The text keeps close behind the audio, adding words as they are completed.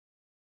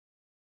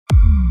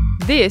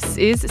This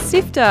is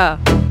Sifter.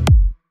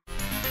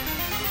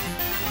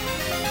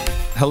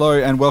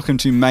 Hello and welcome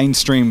to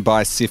Mainstream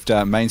by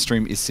Sifter.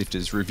 Mainstream is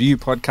Sifter's review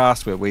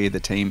podcast where we, the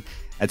team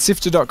at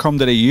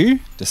sifter.com.au,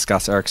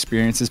 discuss our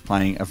experiences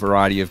playing a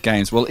variety of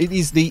games. Well, it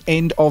is the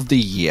end of the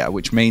year,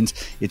 which means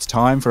it's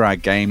time for our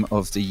Game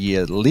of the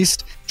Year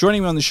list.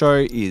 Joining me on the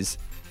show is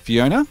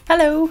Fiona.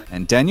 Hello.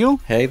 And Daniel.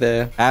 Hey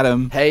there.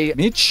 Adam. Hey.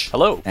 Mitch.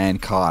 Hello. And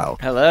Kyle.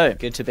 Hello.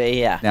 Good to be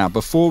here. Now,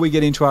 before we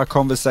get into our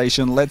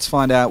conversation, let's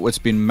find out what's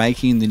been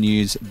making the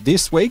news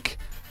this week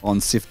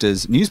on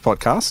Sifter's news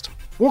podcast,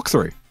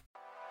 Walkthrough.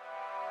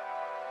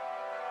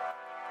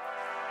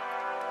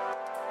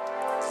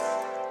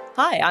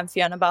 Hi, I'm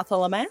Fiona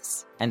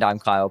Bartholomeus. And I'm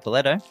Kyle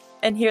Paletto.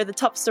 And here are the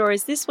top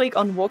stories this week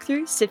on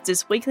Walkthrough,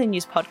 Sifter's weekly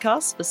news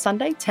podcast for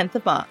Sunday, 10th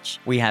of March.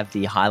 We have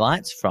the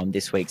highlights from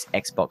this week's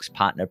Xbox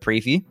partner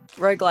preview.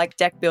 Roguelike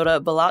deck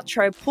builder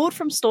Balatro pulled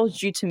from stores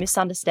due to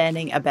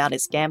misunderstanding about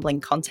its gambling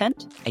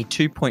content. A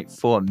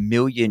 $2.4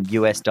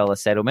 million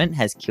settlement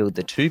has killed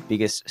the two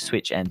biggest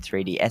Switch and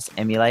 3DS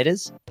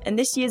emulators. And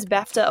this year's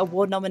BAFTA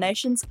award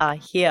nominations are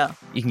here.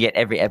 You can get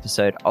every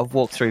episode of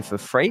Walkthrough for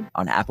free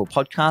on Apple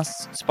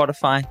Podcasts,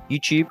 Spotify,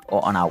 YouTube,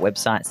 or on our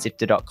website,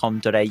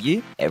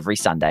 sifter.com.au every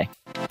Sunday.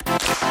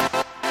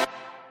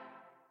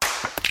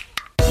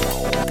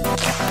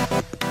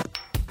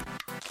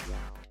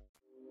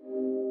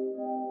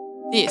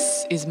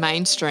 This is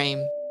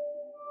Mainstream.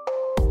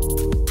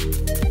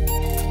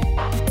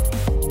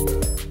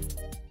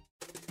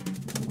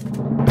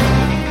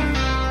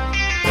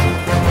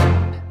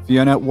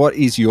 Fiona, what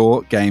is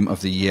your Game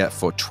of the Year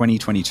for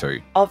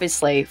 2022?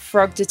 Obviously,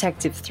 Frog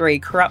Detective 3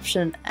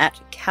 Corruption at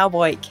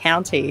Cowboy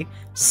County.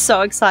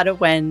 So excited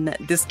when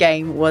this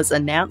game was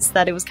announced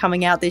that it was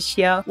coming out this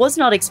year. Was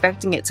not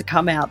expecting it to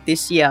come out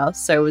this year,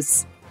 so it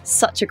was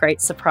such a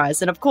great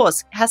surprise. And of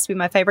course, it has to be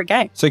my favourite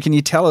game. So can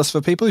you tell us, for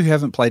people who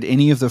haven't played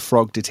any of the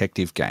Frog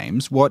Detective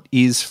games, what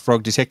is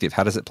Frog Detective?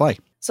 How does it play?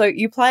 So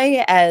you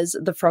play as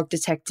the Frog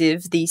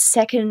Detective, the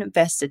second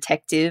best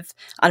detective.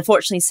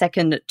 Unfortunately,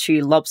 second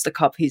to Lobster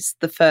Cop, who's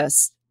the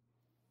first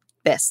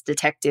best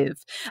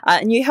detective.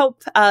 And you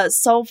help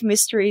solve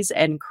mysteries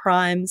and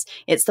crimes.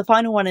 It's the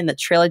final one in the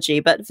trilogy.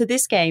 But for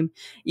this game,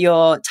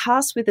 you're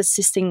tasked with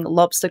assisting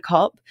Lobster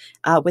Cop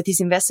with his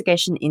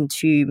investigation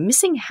into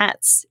missing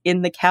hats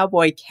in the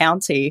Cowboy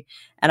County.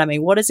 And I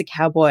mean, what is a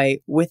cowboy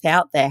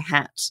without their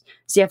hat?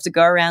 So you have to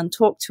go around,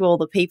 talk to all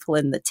the people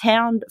in the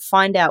town,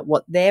 find out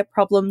what their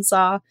problems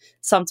are.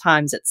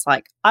 Sometimes it's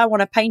like, I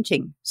want a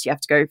painting. So you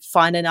have to go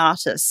find an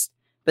artist,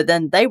 but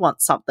then they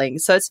want something.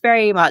 So it's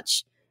very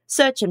much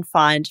search and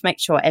find, make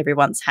sure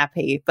everyone's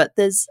happy. But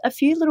there's a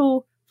few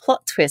little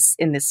plot twists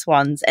in this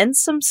one and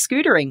some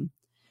scootering.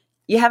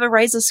 You have a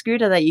razor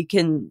scooter that you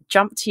can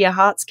jump to your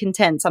heart's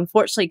content.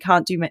 Unfortunately,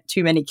 can't do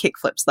too many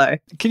kickflips, though.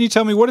 Can you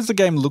tell me, what does the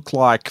game look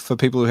like for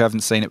people who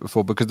haven't seen it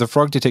before? Because the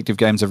Frog Detective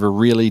games have a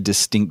really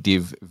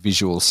distinctive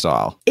visual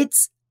style.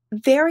 It's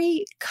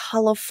very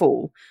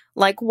colourful.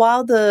 Like,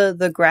 while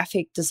the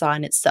graphic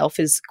design itself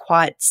is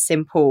quite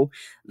simple,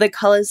 the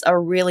colours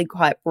are really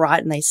quite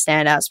bright and they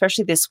stand out,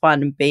 especially this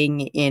one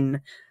being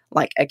in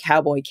like a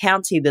cowboy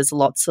county. There's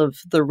lots of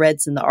the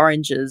reds and the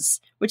oranges,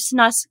 which is a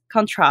nice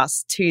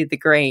contrast to the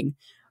green.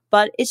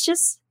 But it's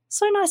just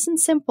so nice and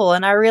simple,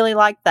 and I really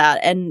like that.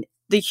 And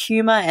the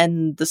humour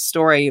and the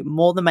story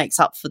more than makes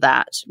up for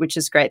that, which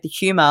is great. The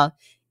humour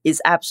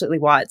is absolutely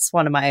why it's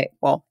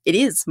it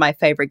is my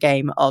favourite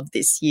game of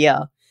this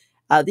year.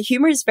 The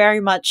humour is very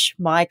much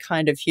my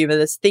kind of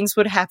humour. Things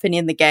would happen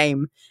in the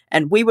game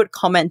and we would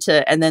comment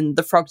it, and then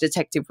the Frog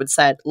Detective would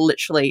say it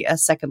literally a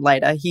second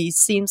later. He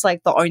seems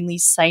like the only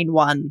sane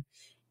one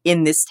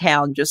in this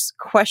town, just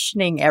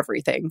questioning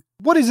everything.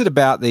 What is it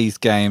about these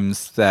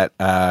games that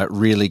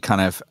really kind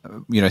of,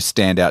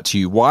 stand out to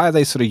you? Why are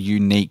they sort of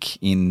unique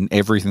in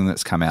everything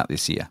that's come out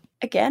this year?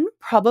 Again,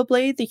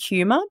 probably the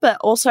humour, but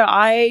also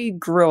I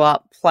grew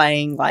up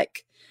playing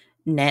like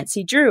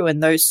Nancy Drew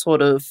and those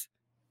sort of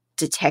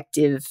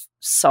detective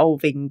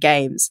solving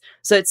games.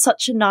 So it's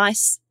such a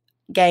nice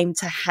game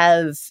to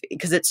have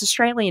because it's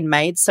Australian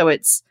made, so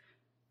it's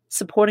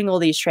supporting all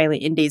the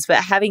Australian indies,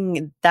 but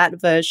having that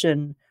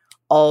version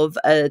of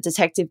a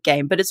detective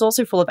game, but it's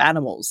also full of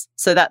animals.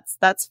 So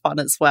that's fun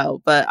as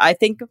well. But I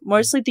think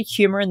mostly the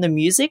humor and the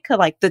music are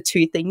like the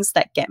two things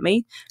that get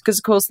me, because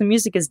of course the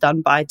music is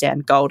done by Dan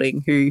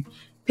Golding, who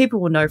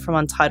people will know from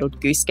Untitled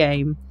Goose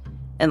Game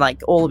and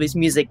like all of his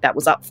music that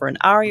was up for an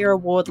ARIA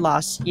award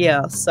last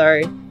year.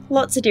 So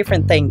lots of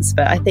different things,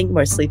 but I think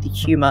mostly the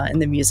humor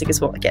and the music is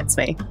what gets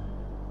me.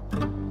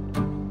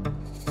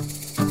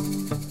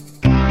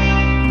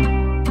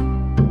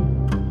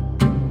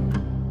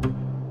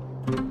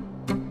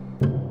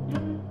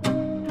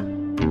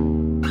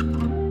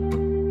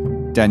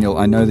 Daniel,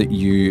 I know that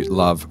you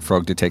love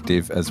Frog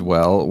Detective as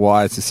well.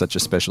 Why is this such a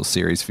special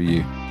series for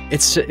you?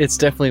 It's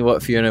definitely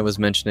what Fiona was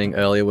mentioning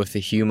earlier with the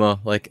humor.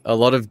 Like a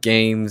lot of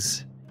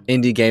games,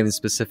 indie games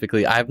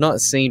specifically, I have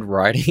not seen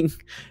writing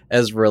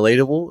as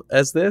relatable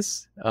as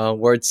this,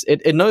 where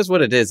it knows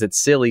what it is.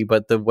 It's silly,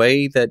 but the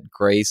way that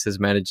Grace has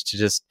managed to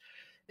just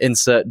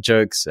insert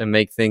jokes and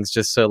make things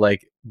just so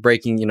like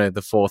breaking,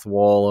 the fourth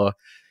wall or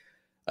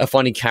a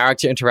funny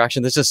character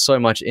interaction. There's just so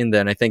much in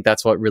there, and I think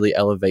that's what really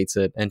elevates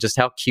it, and just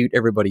how cute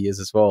everybody is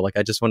as well. Like,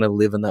 I just want to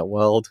live in that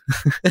world.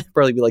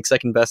 Probably be like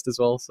second best as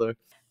well. So,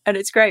 and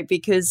it's great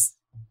because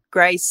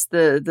Grace,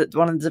 the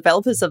one of the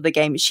developers of the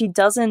game, she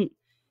doesn't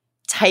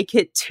take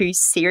it too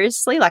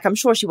seriously. Like, I'm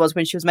sure she was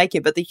when she was making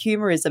it, but the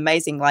humor is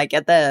amazing. Like,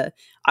 I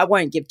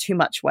won't give too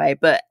much away,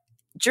 but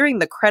during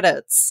the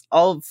credits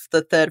of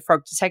the third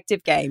Frog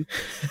Detective game,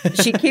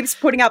 she keeps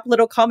putting up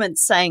little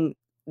comments saying,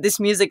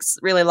 this music's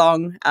really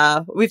long.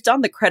 We've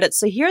done the credits.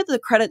 So here are the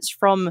credits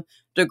from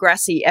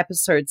Degrassi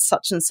episode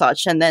such and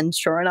such. And then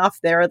sure enough,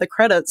 there are the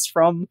credits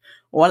from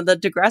one of the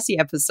Degrassi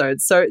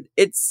episodes. So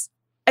it's,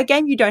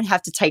 again, you don't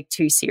have to take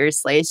too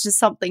seriously. It's just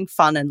something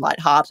fun and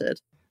lighthearted.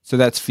 So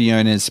that's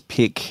Fiona's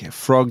pick,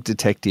 Frog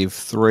Detective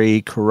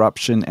 3,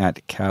 Corruption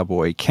at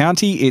Cowboy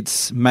County.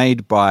 It's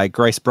made by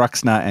Grace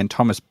Bruxner and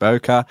Thomas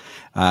Boker,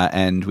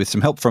 and with some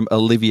help from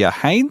Olivia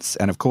Haynes,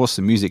 and of course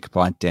the music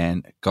by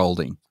Dan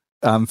Golding.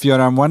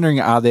 Fiona, I'm wondering,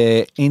 are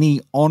there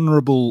any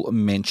honourable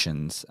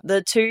mentions?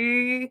 The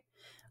two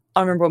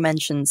honourable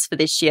mentions for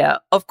this year,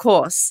 of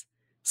course,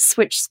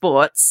 Switch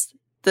Sports,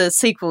 the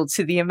sequel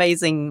to the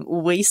amazing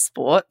Wii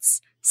Sports.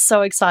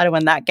 So excited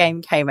when that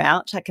game came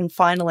out. I can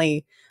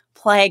finally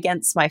play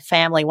against my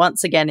family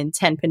once again in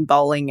 10-pin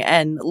bowling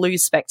and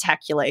lose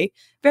spectacularly.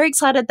 Very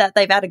excited that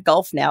they've added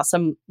golf now, so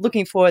I'm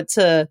looking forward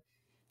to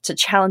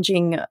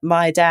challenging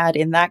my dad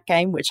in that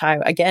game, which I,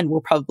 again,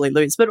 will probably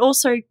lose. But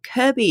also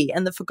Kirby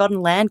and the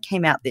Forgotten Land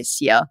came out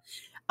this year.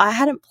 I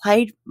hadn't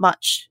played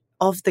much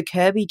of the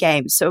Kirby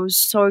game, so it was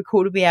so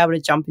cool to be able to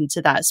jump into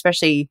that,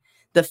 especially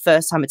the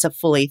first time it's a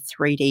fully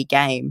 3D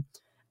game.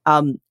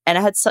 And it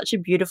had such a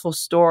beautiful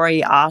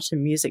story, art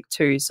and music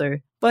too. So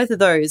both of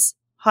those,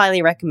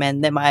 highly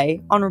recommend. They're my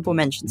honourable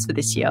mentions for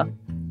this year.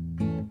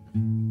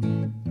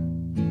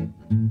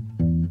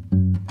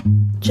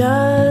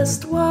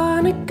 Just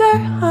wanna go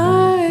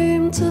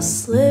home to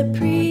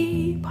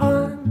Slippery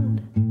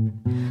Pond,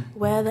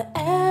 where the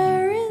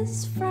air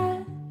is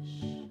fresh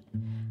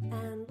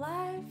and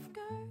life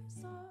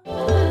goes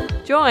on.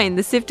 Join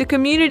the Sifter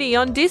community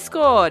on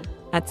Discord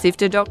at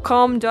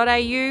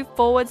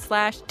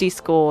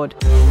sifter.com.au/Discord.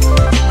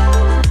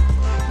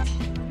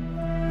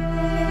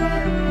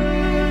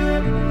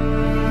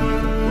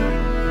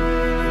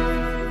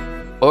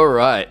 All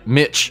right,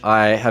 Mitch,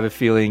 I have a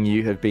feeling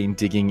you have been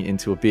digging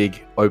into a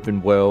big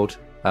open world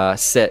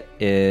set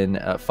in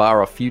a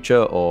far off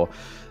future or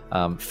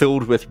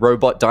filled with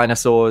robot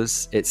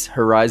dinosaurs. It's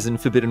Horizon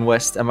Forbidden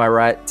West, am I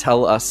right?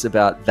 Tell us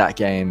about that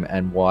game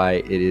and why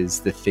it is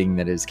the thing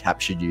that has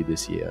captured you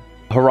this year.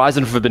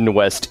 Horizon Forbidden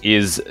West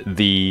is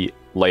the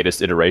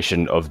latest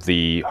iteration of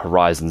the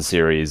Horizon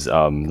series,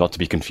 not to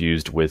be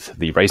confused with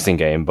the racing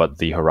game, but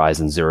the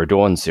Horizon Zero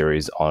Dawn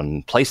series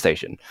on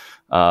PlayStation.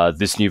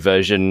 This new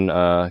version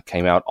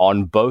came out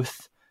on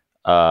both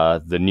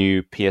the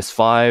new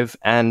PS5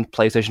 and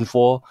PlayStation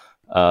 4,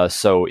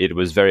 so it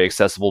was very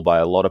accessible by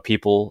a lot of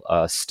people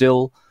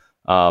still.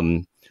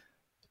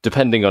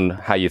 Depending on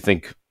how you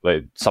think,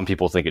 some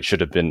people think it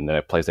should have been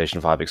a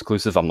PlayStation 5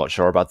 exclusive. I'm not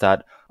sure about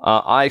that.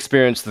 I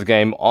experienced the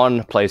game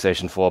on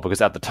PlayStation 4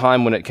 because at the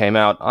time when it came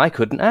out, I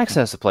couldn't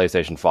access a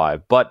PlayStation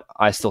 5, but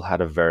I still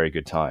had a very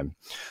good time.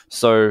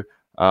 So,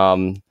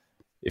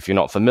 if you're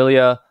not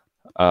familiar,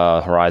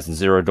 Horizon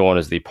Zero Dawn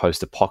is the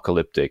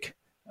post-apocalyptic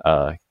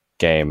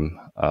game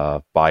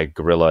by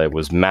Guerrilla. It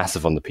was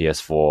massive on the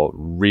PS4,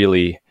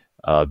 really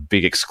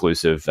big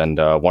exclusive, and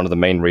one of the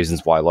main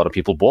reasons why a lot of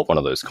people bought one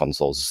of those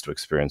consoles is to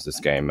experience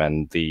this game.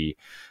 And the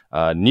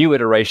new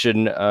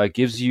iteration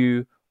gives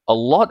you a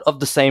lot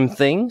of the same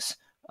things,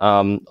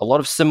 a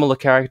lot of similar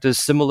characters,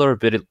 similar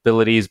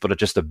abilities, but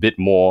just a bit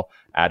more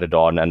added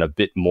on and a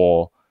bit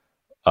more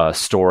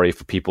story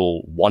for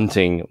people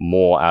wanting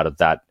more out of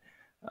that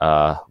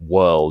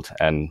world,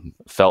 and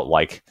felt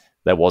like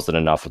there wasn't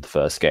enough of the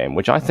first game,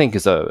 which I think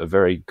is a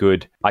very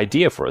good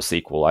idea for a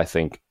sequel. I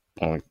think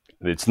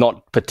it's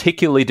not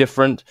particularly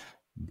different,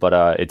 but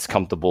it's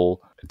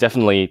comfortable.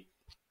 Definitely,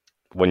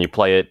 when you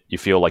play it, you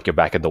feel like you're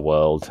back in the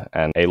world,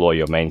 and Aloy,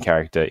 your main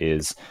character,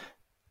 is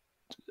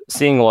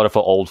seeing a lot of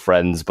her old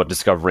friends, but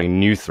discovering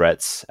new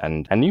threats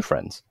and new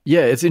friends.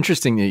 Yeah, it's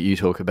interesting that you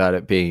talk about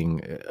it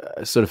being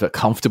sort of a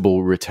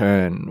comfortable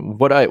return.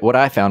 What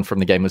I found from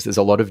the game was there's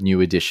a lot of new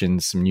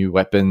additions, some new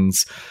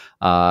weapons,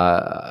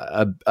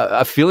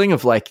 a feeling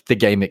of like the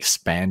game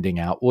expanding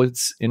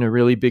outwards in a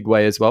really big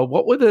way as well.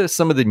 What were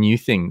some of the new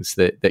things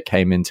that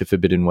came into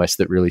Forbidden West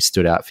that really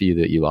stood out for you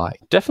that you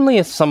liked?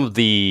 Definitely some of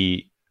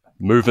the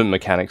movement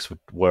mechanics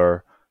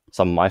were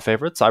some of my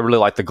favorites. I really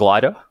liked the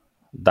glider.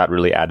 That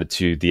really added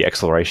to the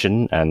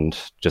exploration and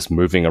just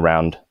moving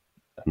around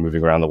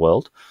the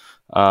world.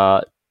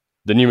 The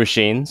new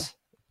machines,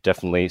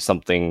 definitely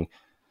something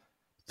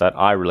that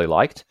I really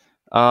liked.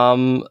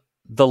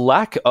 The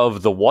lack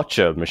of the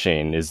Watcher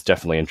machine is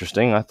definitely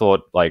interesting. I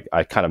thought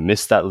I kind of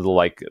missed that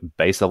little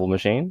base level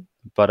machine.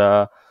 But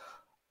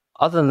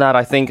other than that,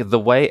 I think the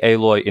way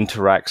Aloy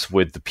interacts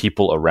with the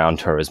people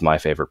around her is my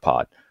favorite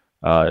part.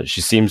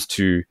 She seems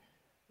to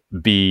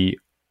be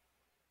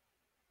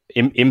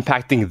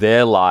impacting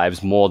their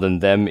lives more than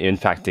them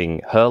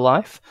impacting her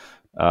life,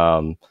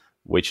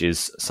 which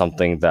is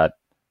something that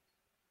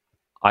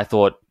I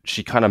thought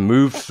she kind of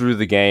moved through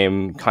the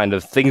game. Kind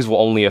of things were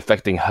only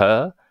affecting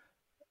her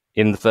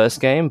in the first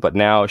game, but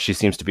now she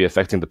seems to be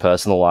affecting the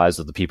personal lives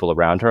of the people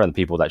around her and the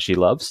people that she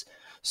loves.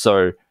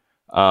 So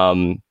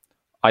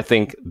I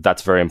think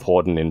that's very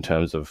important in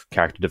terms of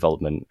character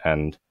development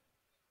and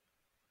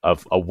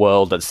of a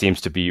world that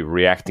seems to be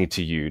reacting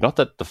to you. Not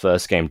that the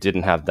first game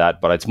didn't have that,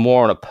 but it's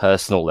more on a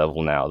personal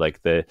level now.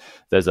 Like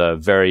there's a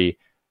very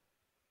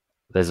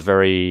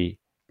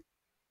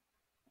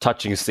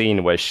touching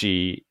scene where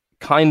she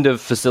kind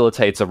of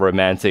facilitates a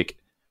romantic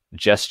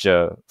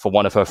gesture for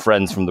one of her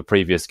friends from the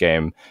previous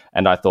game,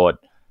 and I thought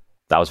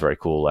that was very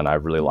cool, and I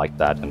really liked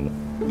that. And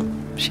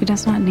she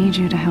does not need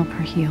you to help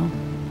her heal.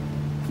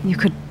 You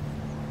could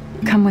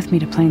come with me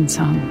to Plain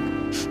Song.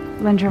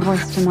 Lend your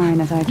voice to mine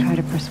as I try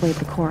to persuade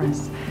the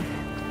chorus.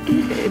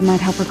 It might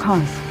help her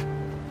cause.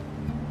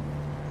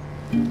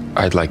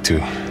 I'd like to,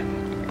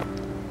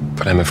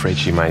 but I'm afraid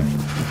she might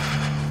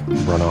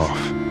run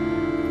off.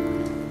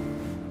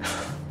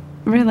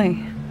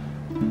 Really?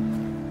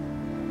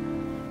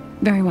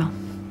 Very well.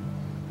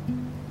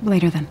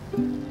 Later then.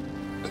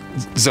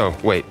 Zoe,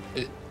 wait.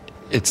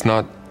 It's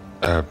not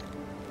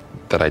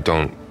that I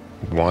don't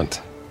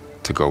want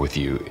to go with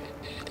you.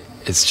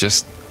 It's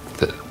just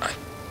that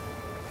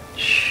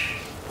Shh.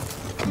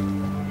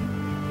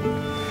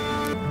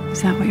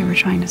 Is that what you were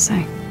trying to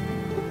say?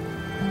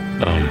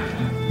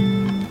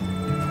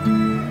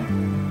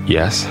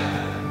 Yes.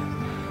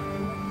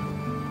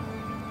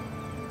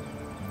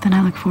 Then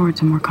I look forward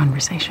to more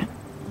conversation.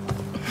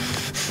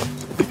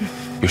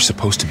 You're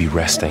supposed to be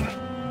resting.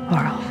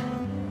 Laurel,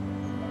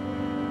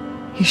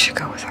 you should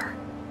go with her.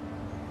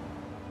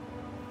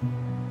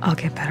 I'll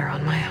get better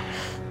on my own.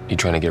 You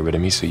trying to get rid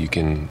of me so you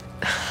can...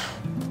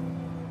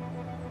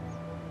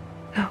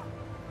 No.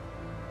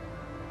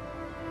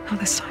 Not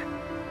this time.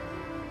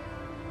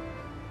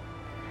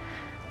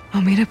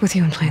 I'll meet up with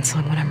you in Plain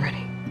Song when I'm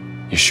ready.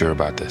 You sure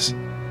about this?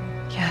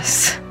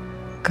 Yes.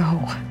 Go.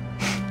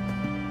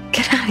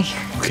 Get out of here.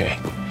 Okay.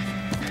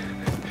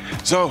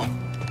 Zoe,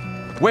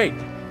 wait!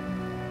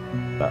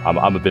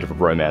 I'm a bit of a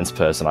romance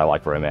person. I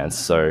like romance.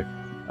 So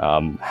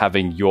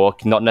having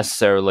York, not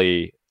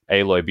necessarily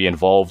Aloy, be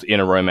involved in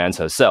a romance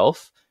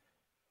herself,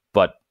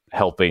 but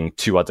helping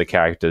two other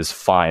characters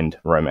find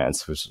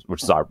romance, which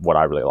is what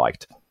I really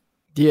liked.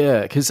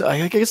 Yeah, because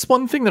I guess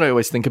one thing that I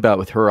always think about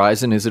with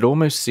Horizon is it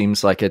almost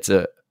seems like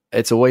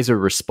it's always a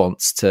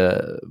response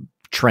to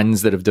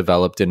trends that have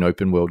developed in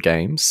open world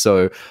games.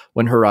 So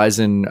when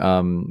Horizon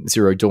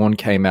Zero Dawn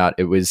came out,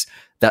 it was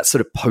that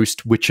sort of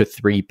post Witcher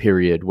 3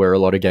 period where a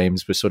lot of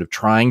games were sort of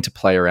trying to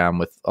play around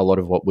with a lot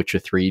of what Witcher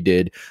 3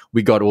 did.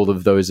 We got all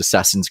of those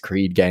Assassin's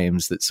Creed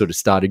games that sort of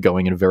started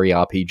going in a very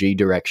RPG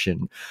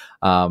direction.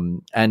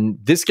 And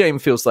this game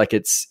feels like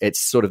it's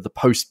sort of the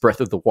post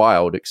Breath of the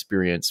Wild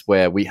experience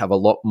where we have a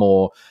lot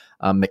more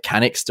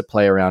mechanics to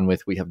play around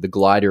with. We have the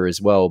glider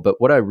as well. But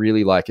what I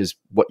really like is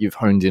what you've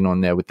honed in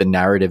on there with the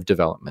narrative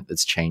development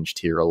that's changed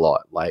here a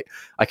lot. Like,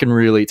 I can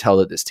really tell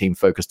that this team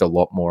focused a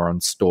lot more on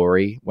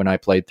story when I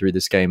played through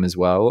this game as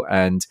well.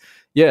 And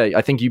yeah,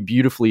 I think you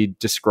beautifully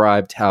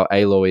described how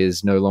Aloy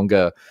is no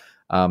longer...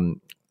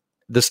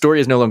 the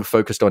story is no longer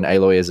focused on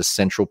Aloy as a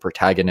central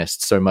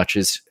protagonist so much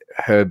as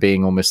her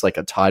being almost like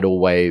a tidal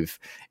wave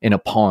in a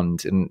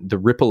pond, and the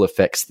ripple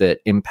effects that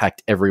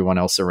impact everyone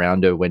else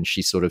around her when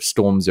she sort of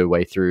storms her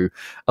way through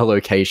a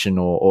location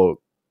or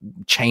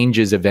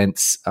changes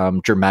events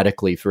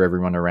dramatically for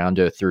everyone around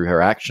her through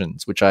her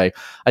actions, which I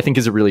think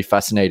is a really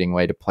fascinating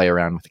way to play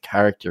around with the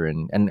character.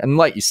 And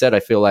like you said, I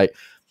feel like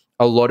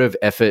a lot of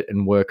effort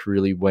and work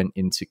really went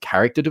into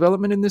character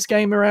development in this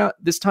game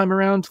this time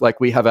around. Like,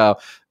 we have our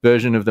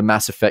version of the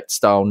Mass Effect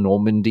style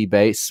Normandy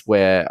base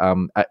where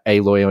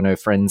Aloy and her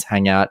friends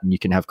hang out and you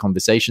can have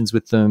conversations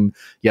with them.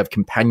 You have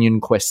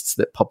companion quests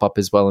that pop up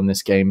as well in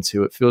this game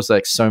too. It feels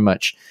like so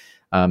much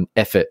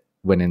effort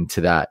went into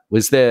that.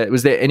 Was there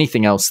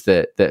anything else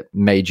that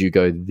made you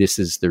go, this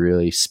is the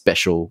really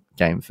special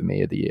game for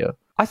me of the year?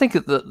 I think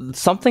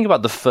something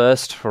about the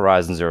first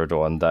Horizon Zero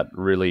Dawn that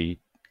really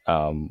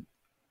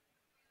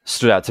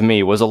stood out to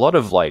me was a lot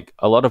of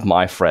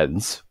my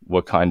friends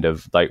were kind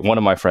of like, one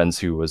of my friends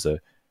who was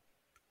a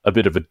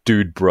bit of a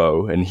dude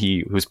bro, and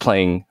he was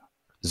playing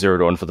Zero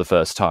Dawn for the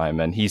first time,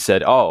 and he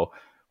said, "Oh,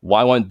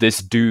 why won't this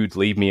dude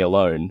leave me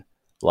alone?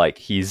 Like,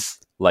 he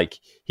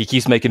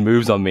keeps making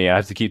moves on me. I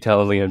have to keep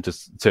telling him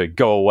to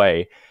go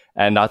away."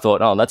 And I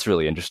thought, oh, that's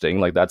really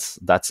interesting. Like, that's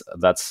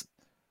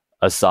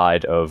a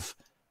side of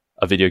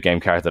a video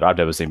game character that I've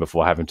never seen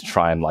before, having to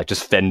try and like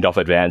just fend off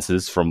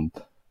advances from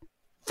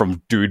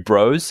dude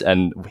bros,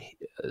 and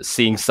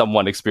seeing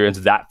someone experience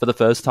that for the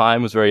first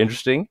time was very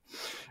interesting.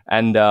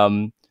 And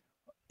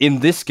in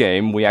this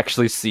game, we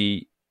actually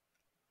see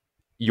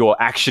your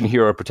action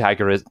hero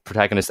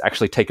protagonist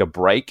actually take a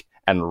break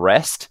and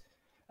rest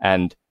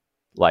and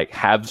like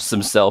have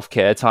some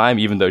self-care time,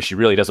 even though she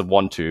really doesn't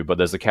want to. But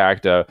there's a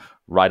character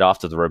right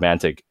after the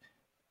romantic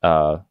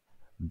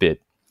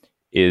bit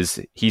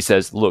is he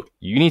says, look,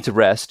 you need to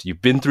rest.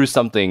 You've been through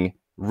something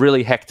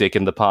really hectic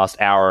in the past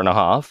hour and a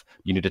half.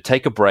 You need to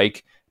take a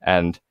break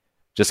and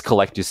just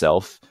collect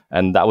yourself.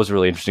 And that was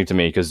really interesting to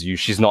me because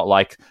she's not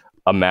like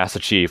a Master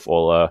Chief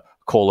or a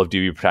Call of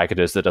Duty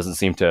protagonist that doesn't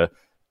seem to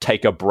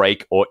take a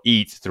break or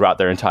eat throughout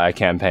their entire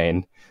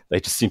campaign. They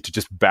just seem to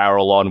just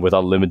barrel on with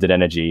unlimited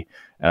energy.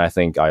 And I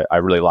think I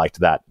really liked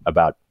that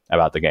about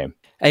the game.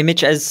 Hey,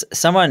 Mitch, as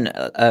someone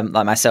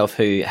like myself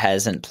who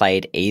hasn't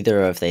played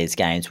either of these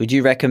games, would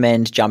you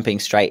recommend jumping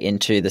straight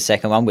into the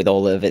second one with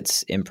all of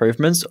its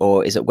improvements,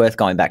 or is it worth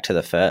going back to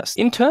the first?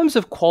 In terms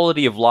of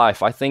quality of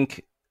life, I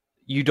think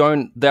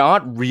there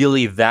aren't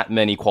really that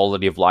many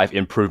quality of life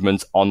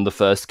improvements on the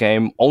first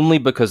game, only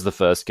because the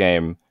first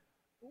game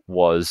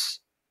was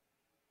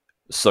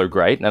so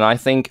great. And I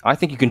think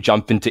you can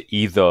jump into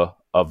either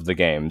of the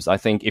games. I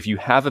think if you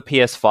have a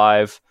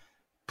PS5,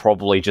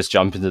 probably just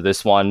jump into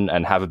this one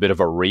and have a bit of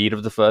a read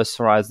of the first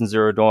Horizon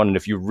Zero Dawn. And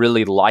if you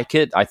really like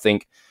it, I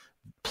think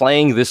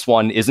playing this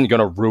one isn't going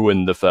to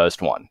ruin the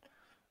first one.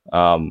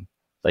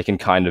 They can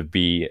kind of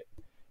be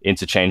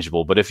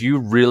interchangeable. But if you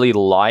really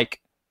like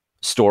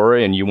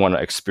story and you want to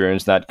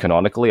experience that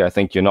canonically, I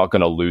think you're not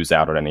going to lose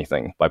out on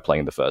anything by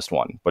playing the first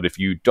one. But if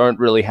you don't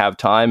really have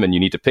time and you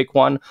need to pick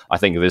one, I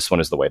think this one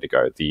is the way to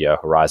go, the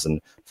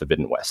Horizon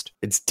Forbidden West.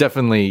 It's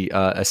definitely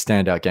a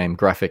standout game,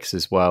 graphics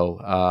as well.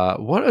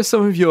 What are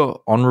some of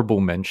your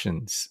honorable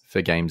mentions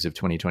for games of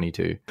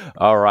 2022?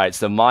 All right,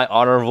 so my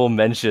honorable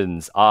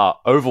mentions are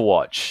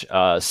Overwatch,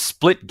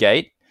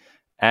 Splitgate,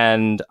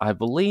 and I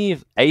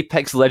believe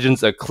Apex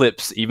Legends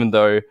Eclipse, even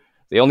though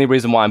the only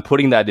reason why I'm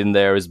putting that in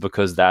there is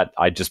because that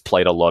I just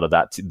played a lot of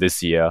that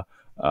this year.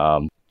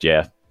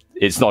 Yeah,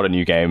 it's not a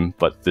new game,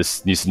 but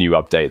this new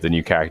update, the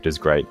new character is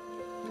great.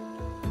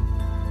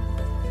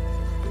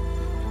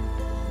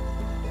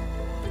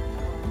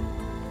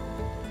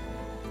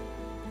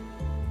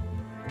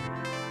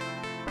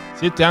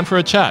 Sit down for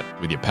a chat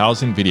with your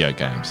pals in video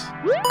games.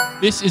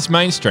 This is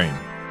Mainstream.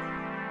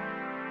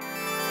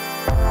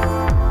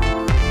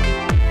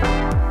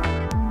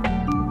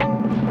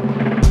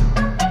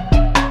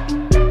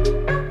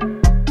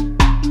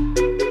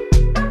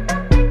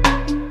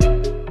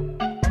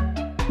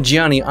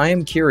 Gianni, I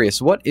am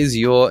curious, what is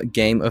your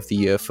game of the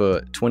year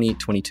for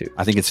 2022?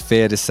 I think it's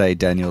fair to say,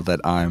 Daniel, that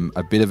I'm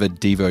a bit of a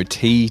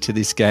devotee to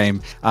this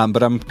game,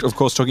 but I'm, of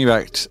course, talking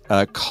about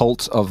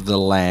Cult of the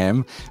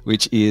Lamb,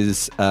 which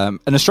is an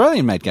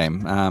Australian-made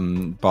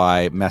game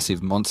by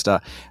Massive Monster.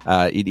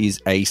 It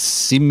is a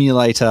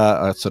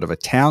simulator, sort of a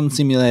town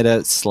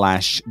simulator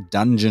 /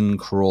 dungeon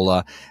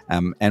crawler,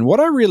 and what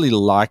I really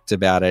liked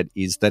about it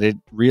is that it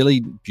really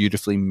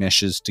beautifully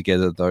meshes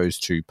together those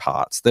two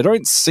parts. They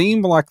don't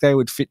seem like they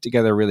would fit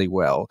together really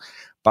well,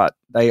 but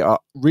they are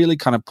really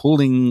kind of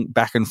pulling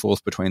back and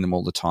forth between them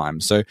all the time.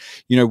 So,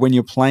 when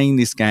you're playing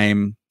this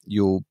game,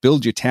 you'll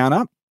build your town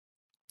up,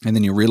 and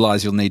then you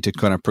realize you'll need to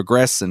kind of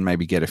progress and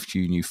maybe get a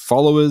few new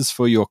followers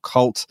for your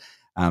cult.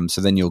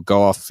 So then you'll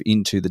go off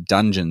into the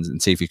dungeons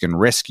and see if you can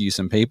rescue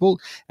some people.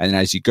 And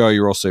as you go,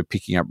 you're also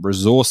picking up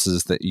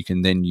resources that you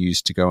can then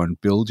use to go and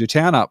build your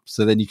town up.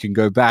 So then you can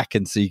go back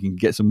and see you can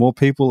get some more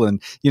people.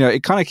 And,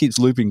 it kind of keeps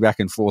looping back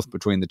and forth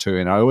between the two.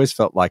 And I always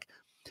felt like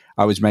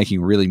I was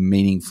making really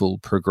meaningful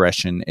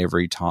progression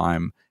every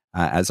time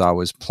as I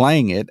was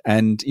playing it.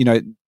 And,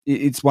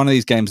 it's one of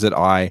these games that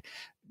I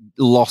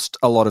lost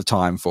a lot of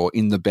time for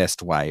in the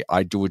best way.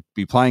 I would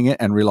be playing it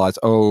and realize,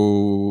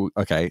 oh,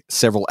 okay,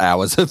 several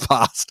hours have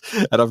passed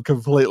and I've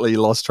completely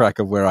lost track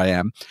of where I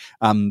am.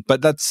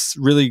 But that's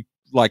really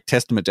like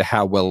testament to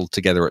how well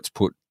together it's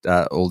put.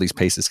 All these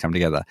pieces come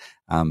together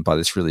by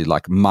this really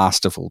like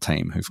masterful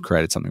team who've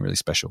created something really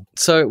special.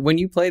 So when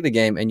you play the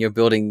game and you're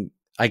building,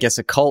 I guess,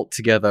 a cult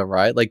together,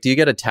 right? Like, do you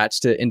get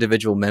attached to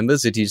individual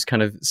members, or do you just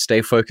kind of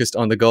stay focused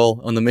on the goal,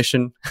 on the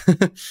mission?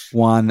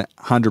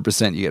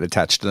 100% you get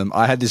attached to them.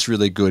 I had this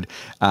really good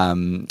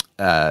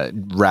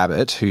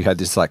rabbit who had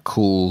this like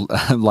cool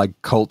like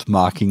cult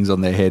markings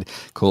on their head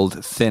called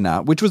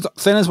Thena,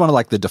 Thena's one of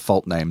like the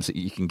default names that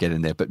you can get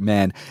in there. But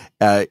man,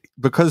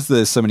 because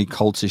there's so many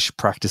cultish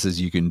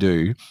practices you can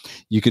do,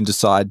 you can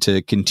decide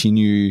to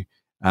continue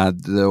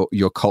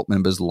your cult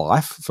member's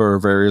life for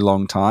a very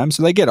long time.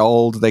 So they get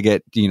old, they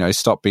get,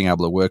 stop being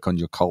able to work on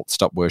your cult,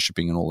 stop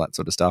worshipping and all that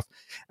sort of stuff.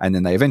 And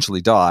then they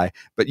eventually die.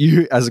 But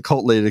you as a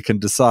cult leader can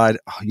decide,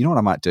 oh, you know what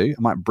I might do?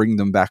 I might bring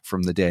them back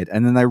from the dead.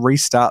 And then they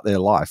restart their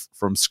life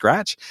from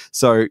scratch.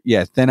 So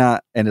yeah, Thena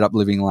ended up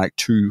living like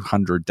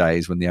 200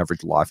 days when the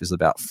average life is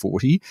about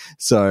 40.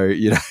 So,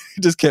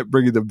 just kept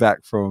bringing them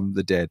back from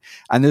the dead.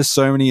 And there's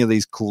so many of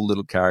these cool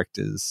little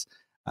characters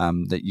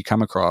that you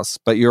come across,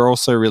 but you're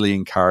also really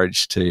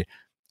encouraged to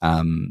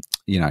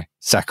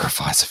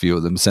sacrifice a few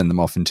of them, send them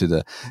off into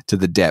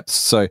the depths.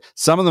 So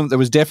some of them, there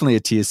was definitely a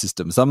tier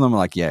system. Some of them are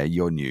like, yeah,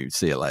 you're new,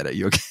 see you later.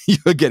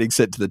 You're getting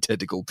sent to the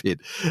tentacle pit.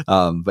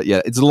 But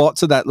yeah, it's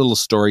lots of that little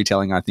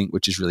storytelling, I think,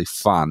 which is really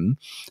fun.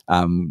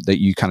 That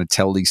you kind of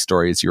tell these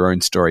stories, your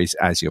own stories,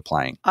 as you're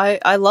playing.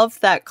 I love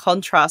that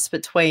contrast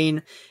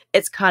between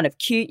it's kind of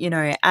cute,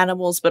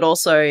 animals, but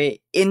also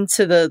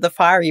into the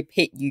fiery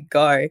pit you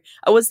go.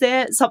 Was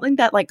there something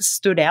that like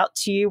stood out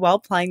to you while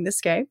playing this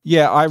game?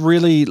 Yeah, I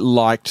really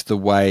liked the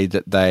way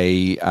that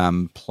they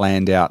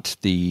planned out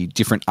the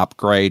different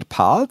upgrade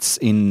paths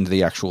in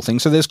the actual thing.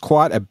 So there's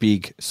quite a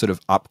big sort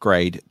of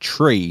upgrade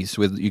trees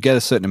with you get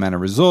a certain amount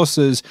of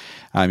resources,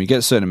 you get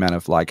a certain amount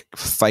of like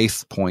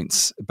faith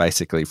points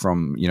basically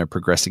from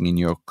progressing in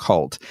your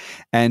cult,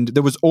 and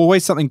there was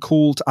always something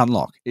cool to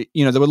unlock. There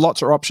were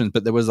lots of options,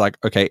 but there was like,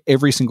 okay,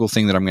 every single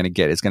thing that I'm going to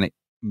get is going to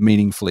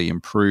meaningfully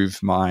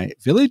improve my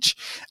village,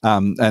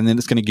 and then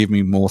it's going to give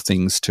me more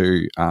things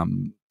to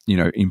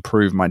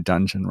improve my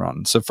dungeon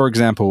run. So for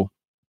example,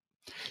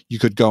 you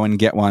could go and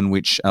get one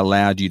which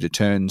allowed you to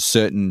turn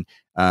certain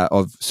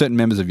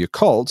members of your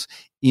cult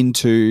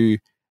into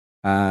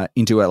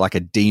like a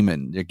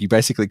demon. Like you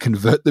basically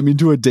convert them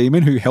into a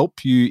demon who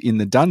help you in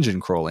the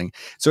dungeon crawling.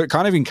 So it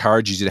kind of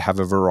encourages you to have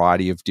a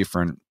variety of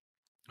different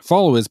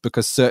followers,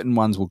 because certain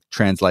ones will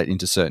translate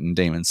into certain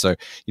demons. So,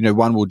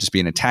 one will just be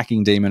an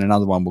attacking demon,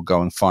 another one will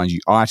go and find you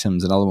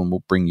items, another one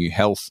will bring you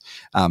health,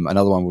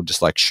 another one will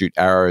just like shoot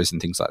arrows and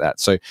things like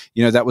that. So,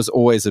 that was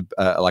always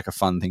like a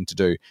fun thing to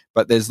do.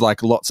 But there's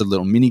like lots of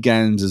little mini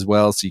games as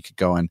well. So you could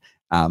go and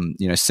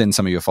send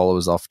some of your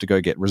followers off to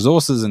go get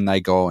resources, and they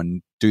go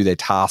and do their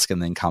task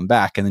and then come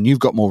back, and then you've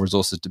got more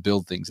resources to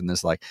build things. And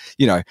there's like,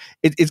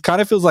 it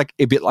kind of feels like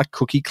a bit like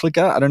Cookie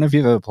Clicker. I don't know if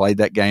you've ever played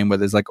that game where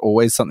there's like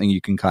always something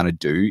you can kind of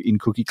do in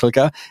Cookie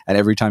Clicker, and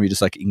every time you're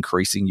just like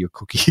increasing your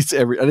cookies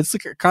and it's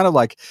like kind of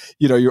like,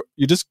 you're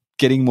just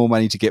getting more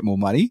money to get more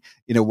money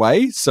in a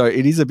way. So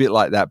it is a bit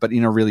like that, but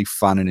in a really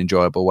fun and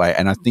enjoyable way.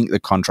 And I think the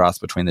contrast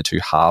between the two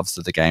halves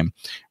of the game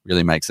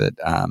really makes it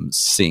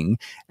sing.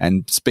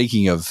 And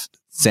speaking of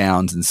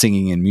sounds and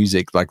singing and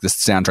music, like the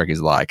soundtrack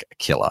is like a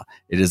killer.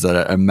 It is an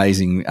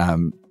amazing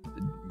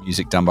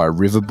music done by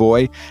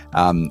Riverboy.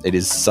 It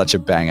is such a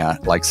banger.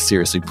 Like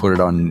seriously, put it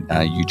on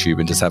YouTube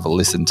and just have a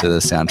listen to the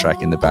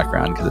soundtrack in the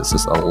background, because it's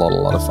just a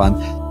lot of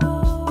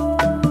fun.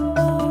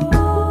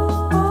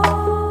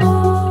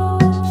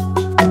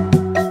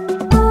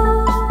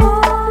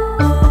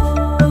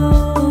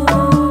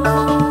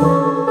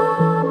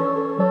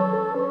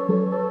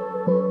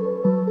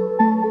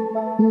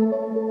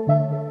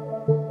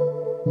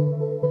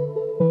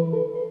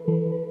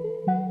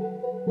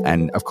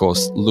 And of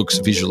course looks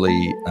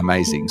visually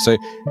amazing. So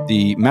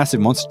the Massive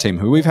Monster team,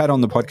 who we've had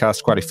on the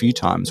podcast quite a few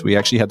times, we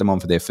actually had them on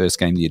for their first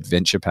game, the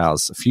Adventure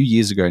Pals, a few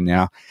years ago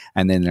now,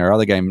 and then their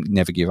other game,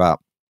 Never Give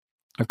Up.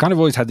 I've kind of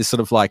always had this sort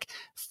of like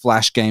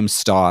flash game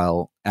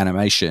style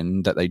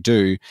animation that they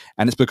do,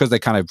 and it's because they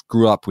kind of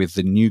grew up with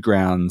the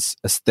Newgrounds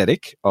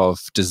aesthetic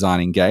of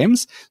designing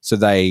games. So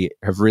they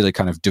have really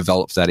kind of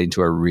developed that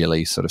into a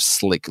really sort of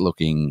slick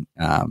looking,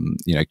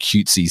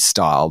 cutesy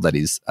style that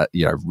is,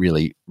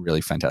 really,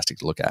 really fantastic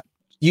to look at.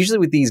 Usually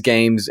with these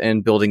games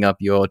and building up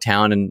your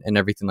town and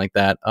everything like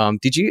that,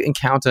 did you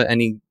encounter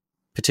any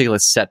particular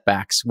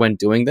setbacks when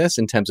doing this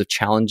in terms of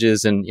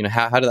challenges, and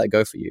how did that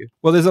go for you?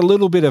 Well, there's a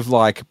little bit of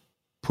like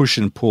push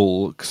and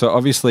pull. So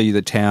obviously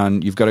the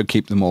town, you've got to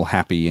keep them all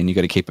happy, and you've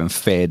got to keep them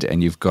fed,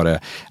 and you've got to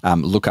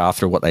look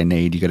after what they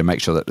need. You've got to make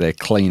sure that they're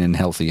clean and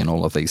healthy and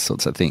all of these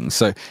sorts of things.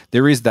 So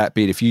there is that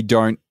bit. If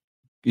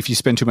you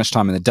spend too much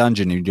time in the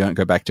dungeon and you don't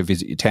go back to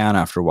visit your town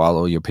after a while,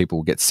 or your people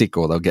will get sick,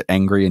 or they'll get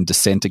angry and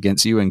dissent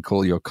against you and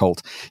call your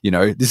cult,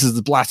 this is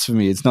the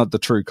blasphemy. It's not the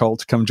true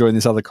cult. Come join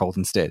this other cult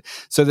instead.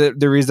 So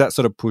there is that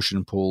sort of push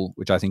and pull,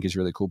 which I think is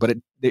really cool. But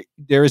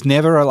there is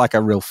never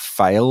a real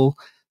fail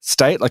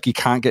state. Like you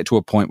can't get to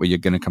a point where you're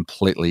going to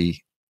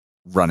completely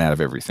run out of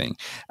everything.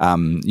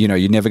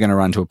 You're never going to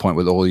run to a point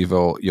where all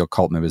of your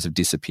cult members have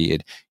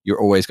disappeared.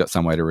 You're always got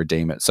some way to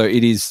redeem it. So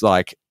it is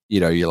like,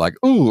 you're like,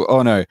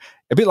 oh no,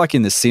 a bit like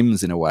in The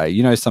Sims in a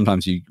way.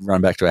 Sometimes you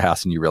run back to a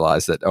house and you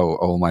realize that,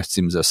 all my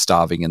Sims are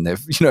starving and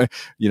they've,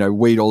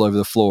 weed all over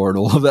the floor and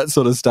all of that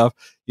sort of stuff.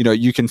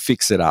 You can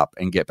fix it up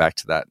and get back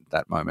to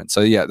that moment.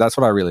 So yeah, that's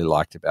what I really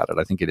liked about it.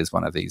 I think it is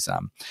one of these,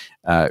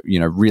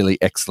 really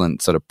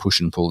excellent sort of push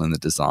and pull in the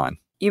design.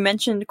 You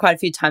mentioned quite a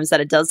few times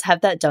that it does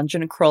have that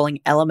dungeon crawling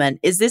element.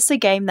 Is this a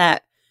game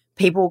that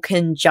people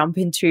can jump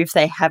into if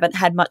they haven't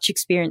had much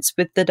experience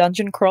with the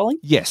dungeon crawling?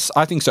 Yes,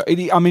 I think so. It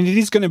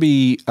is going to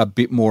be a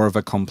bit more of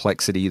a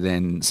complexity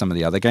than some of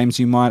the other games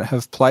you might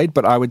have played,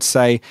 but I would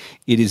say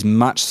it is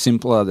much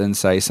simpler than,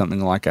 say,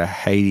 something like a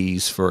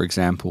Hades, for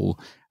example,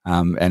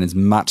 and is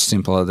much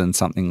simpler than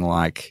something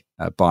like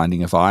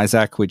Binding of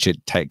Isaac, which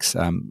it takes,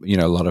 a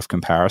lot of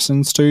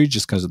comparisons to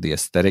just because of the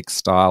aesthetic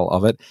style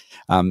of it.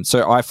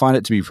 So I find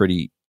it to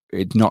be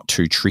it's not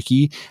too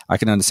tricky. I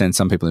can understand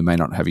some people who may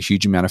not have a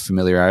huge amount of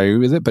familiarity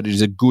with it, but it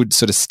is a good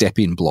sort of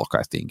step-in block,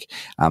 I think,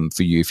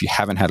 for you if you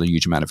haven't had a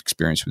huge amount of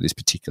experience with this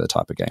particular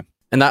type of game.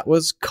 And that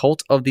was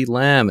Cult of the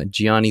Lamb,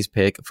 Gianni's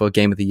pick for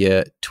Game of the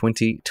Year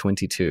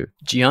 2022.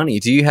 Gianni,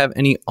 do you have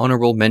any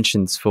honorable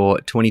mentions for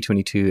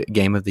 2022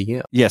 Game of the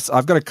Year? Yes,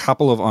 I've got a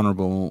couple of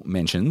honorable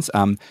mentions.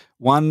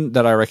 One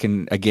that I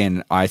reckon,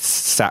 again, I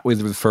sat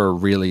with for a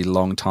really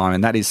long time,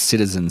 and that is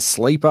Citizen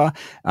Sleeper.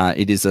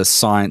 It is a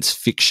science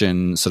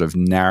fiction sort of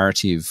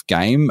narrative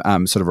game,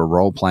 sort of a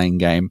role-playing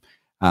game.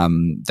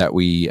 That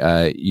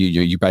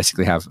you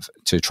basically have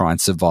to try and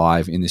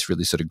survive in this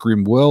really sort of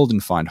grim world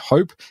and find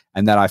hope,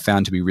 and that I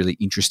found to be really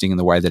interesting in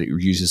the way that it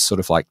uses sort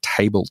of like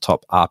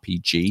tabletop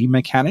RPG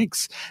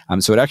mechanics.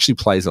 So it actually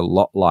plays a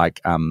lot like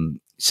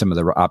some of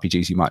the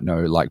RPGs you might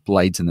know, like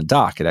Blades in the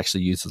Dark. It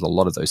actually uses a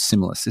lot of those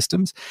similar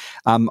systems.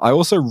 I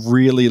also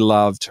really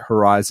loved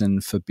Horizon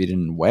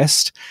Forbidden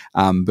West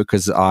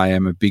because I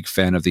am a big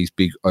fan of these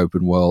big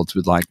open worlds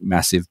with like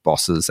massive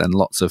bosses and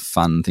lots of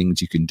fun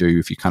things you can do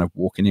if you kind of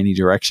walk in any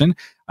direction.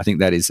 I think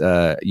that is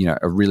a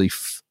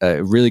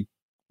really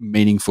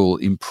meaningful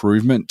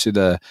improvement to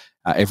the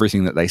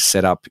everything that they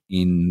set up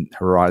in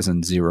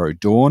Horizon Zero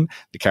Dawn.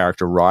 The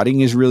character writing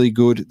is really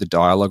good. The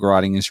dialogue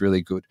writing is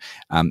really good.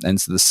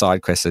 And so the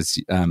side quests, as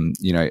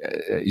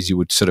you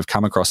would sort of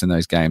come across in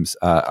those games,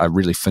 are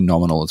really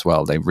phenomenal as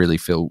well. They really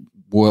feel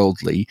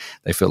worldly.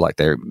 They feel like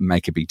they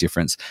make a big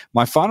difference.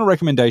 My final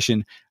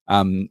recommendation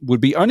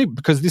would be, only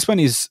because this one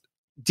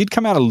did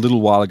come out a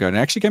little while ago, and it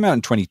actually came out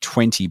in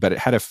 2020, but it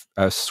had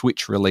a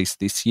Switch release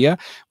this year,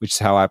 which is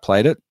how I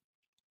played it.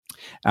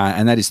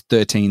 And that is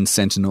 13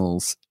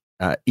 Sentinels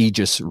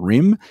Aegis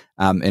Rim,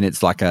 and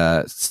it's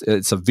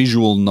a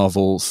visual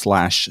novel /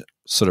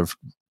 sort of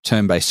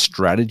turn-based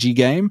strategy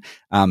game.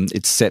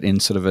 It's set in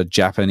sort of a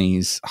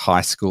Japanese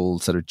high school,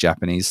 sort of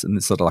Japanese, and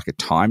it's sort of like a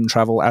time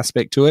travel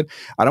aspect to it.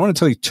 I don't want to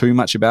tell you too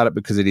much about it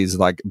because it is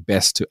like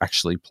best to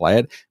actually play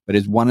it, but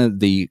it's one of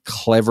the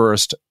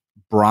cleverest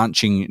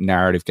branching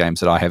narrative games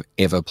that I have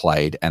ever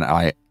played, and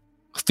I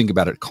think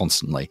about it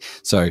constantly.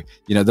 So,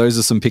 those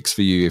are some picks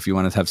for you if you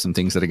want to have some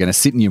things that are going to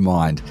sit in your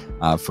mind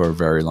for a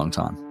very long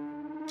time.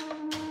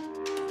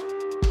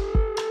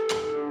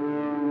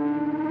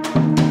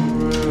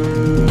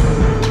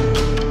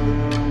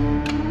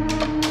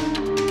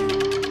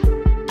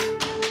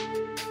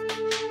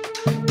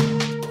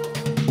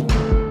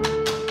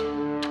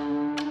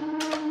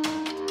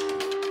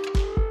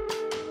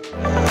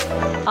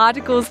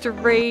 Articles to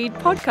read,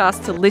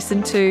 podcasts to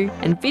listen to,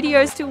 and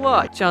videos to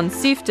watch on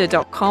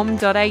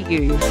sifter.com.au.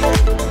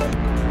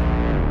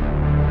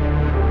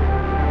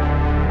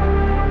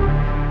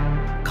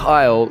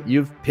 Kyle,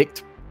 you've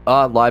picked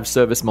a live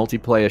service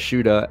multiplayer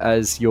shooter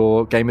as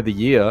your Game of the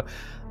Year.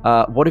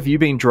 What have you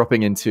been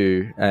dropping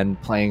into and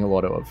playing a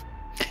lot of?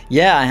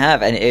 Yeah, I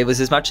have, and it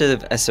was as much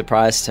of a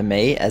surprise to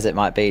me as it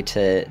might be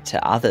to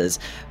others,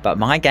 but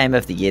my Game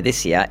of the Year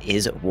this year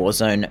is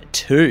Warzone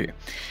 2.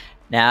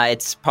 Now,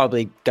 it's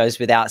probably goes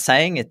without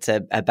saying, it's a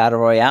battle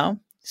royale.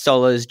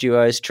 Solos,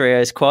 duos,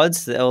 trios,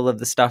 quads, all of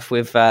the stuff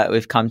we've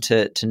come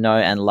to know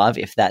and love,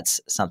 if that's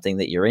something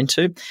that you're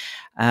into.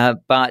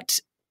 But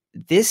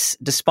this,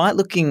 despite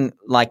looking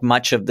like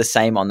much of the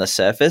same on the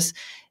surface,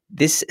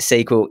 this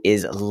sequel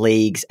is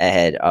leagues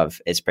ahead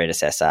of its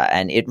predecessor,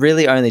 and it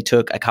really only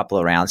took a couple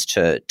of rounds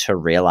to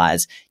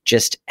realize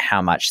just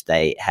how much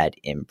they had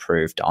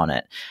improved on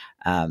it.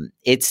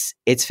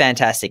 It's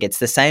fantastic. It's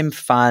the same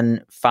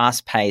fun,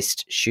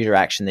 fast-paced shooter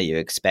action that you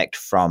expect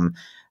from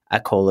a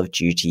Call of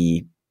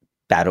Duty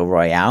battle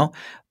royale,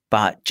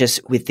 but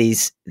just with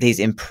these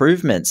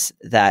improvements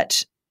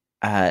that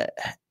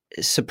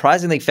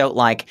surprisingly felt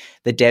like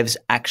the devs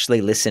actually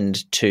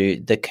listened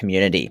to the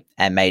community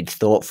and made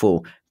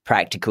thoughtful,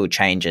 practical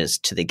changes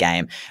to the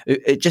game.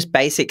 Just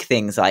basic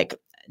things like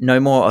no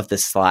more of the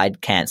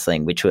slide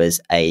cancelling, which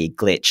was a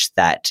glitch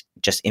that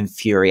just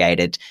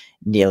infuriated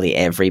nearly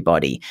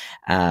everybody.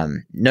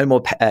 No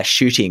more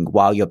shooting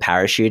while you're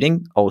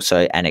parachuting,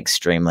 also an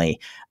extremely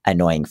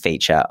annoying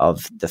feature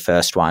of the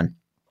first one.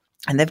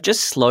 And they've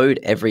just slowed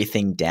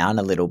everything down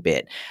a little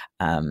bit,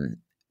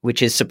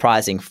 which is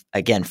surprising,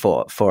 again,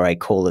 for a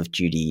Call of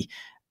Duty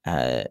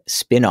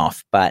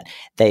spin-off. But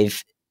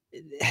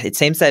it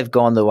seems they've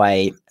gone the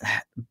way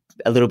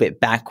a little bit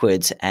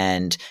backwards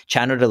and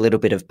channeled a little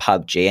bit of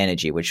PUBG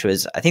energy, which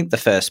was, I think, the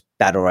first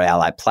battle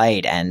royale I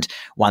played, and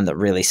one that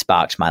really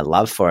sparked my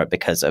love for it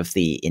because of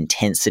the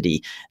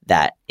intensity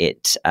that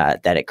it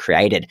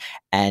created.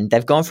 And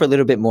they've gone for a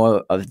little bit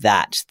more of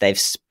that. They've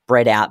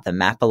spread out the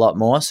map a lot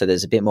more, so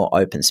there's a bit more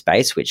open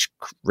space, which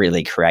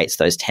really creates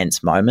those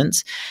tense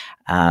moments.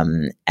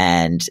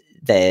 And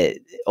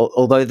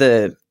although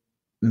the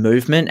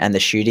movement and the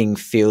shooting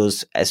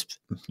feels as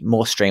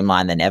more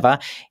streamlined than ever,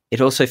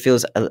 it also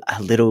feels a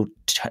little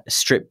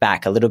stripped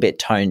back, a little bit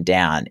toned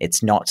down.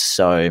 It's not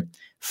so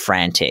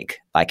frantic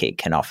like it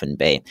can often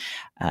be.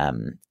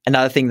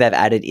 Another thing they've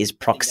added is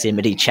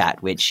proximity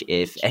chat, which,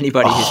 if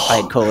anybody who's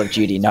played Call of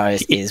Duty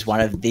knows, is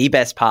one of the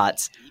best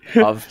parts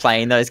of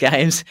playing those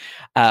games.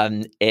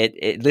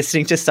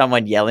 Listening to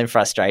someone yell in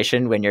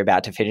frustration when you're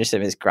about to finish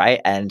them is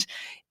great, and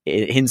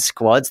in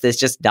squads, there's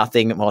just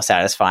nothing more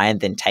satisfying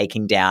than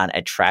taking down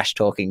a trash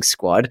talking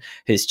squad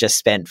who's just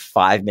spent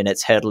 5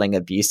 minutes hurtling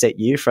abuse at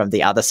you from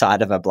the other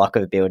side of a block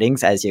of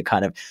buildings as you're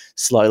kind of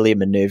slowly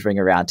maneuvering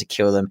around to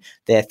kill them.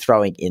 They're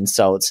throwing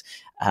insults.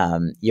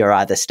 You're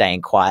either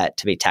staying quiet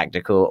to be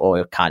tactical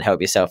or can't help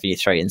yourself and you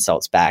throw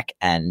insults back.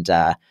 And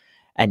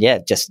yeah,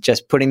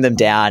 just putting them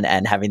down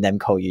and having them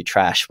call you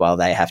trash while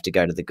they have to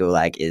go to the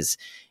gulag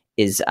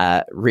is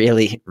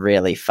really,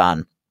 really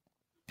fun.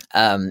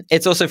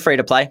 It's also free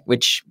to play,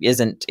 which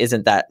isn't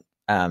that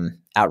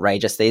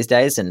outrageous these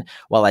days. And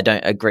while I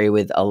don't agree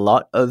with a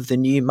lot of the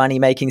new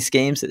money-making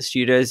schemes that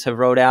studios have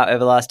rolled out over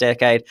the last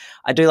decade,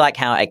 I do like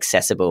how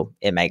accessible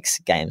it makes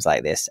games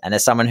like this. And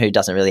as someone who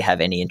doesn't really have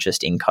any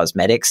interest in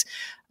cosmetics,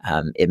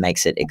 it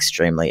makes it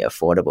extremely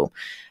affordable.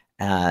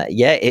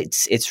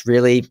 It's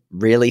really,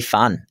 really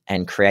fun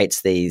and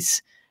creates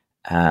these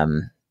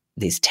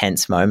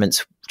tense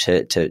moments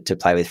to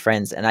play with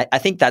friends. And I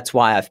think that's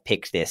why I've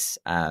picked this.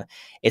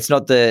 It's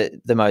not the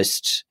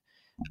most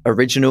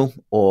original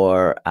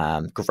or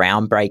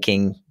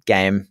groundbreaking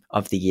game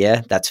of the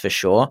year, that's for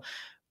sure.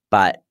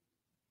 But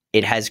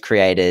it has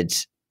created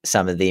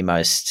some of the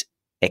most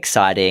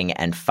exciting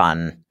and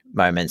fun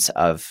moments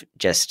of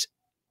just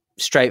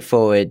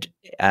straightforward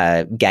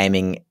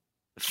gaming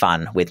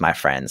fun with my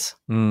friends.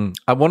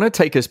 I want to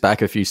take us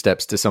back a few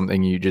steps to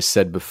something you just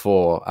said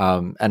before.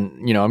 And,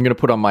 I'm going to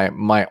put on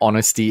my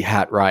honesty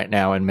hat right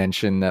now and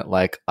mention that,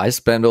 I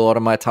spend a lot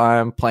of my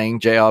time playing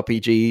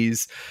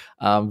JRPGs.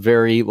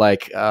 Very,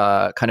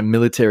 kind of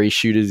military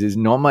shooters is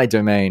not my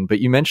domain. But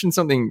you mentioned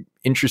something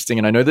interesting,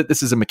 and I know that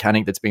this is a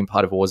mechanic that's been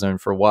part of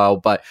Warzone for a while,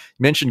 but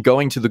you mentioned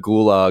going to the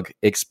gulag.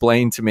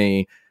 Explain to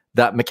me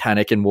that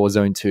mechanic in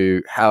Warzone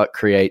 2, how it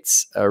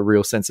creates a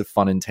real sense of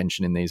fun and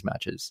tension in these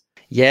matches.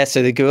 Yeah,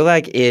 so the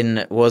gulag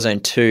in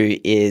Warzone 2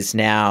 is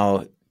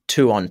now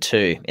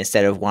 2-on-2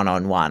 instead of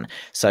 1-on-1.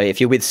 So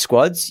if you're with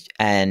squads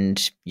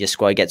and your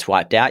squad gets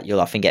wiped out, you'll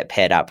often get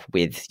paired up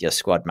with your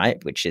squad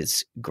mate, which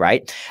is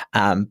great.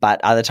 But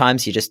other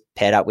times you're just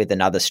paired up with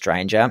another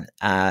stranger.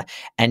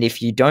 And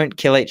if you don't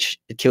kill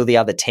the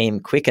other team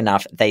quick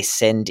enough, they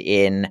send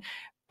in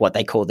what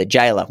they call the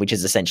jailer, which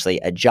is essentially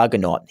a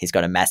juggernaut. He's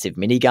got a massive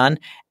minigun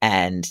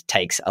and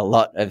takes a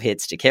lot of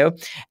hits to kill.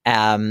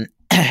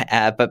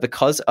 But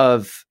because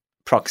of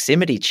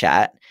proximity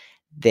chat,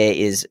 there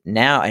is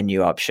now a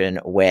new option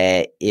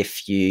where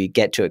if you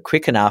get to it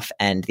quick enough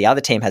and the other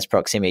team has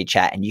proximity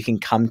chat and you can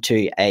come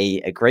to a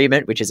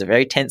agreement, which is a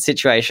very tense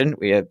situation,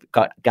 we have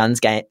got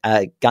guns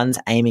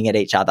aiming at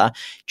each other,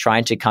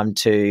 trying to come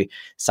to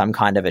some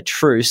kind of a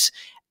truce,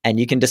 and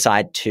you can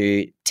decide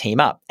to team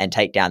up and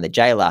take down the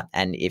jailer.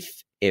 And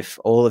if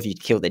all of you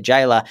kill the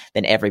jailer,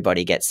 then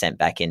everybody gets sent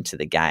back into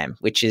the game,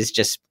 which is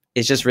just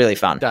really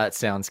fun. That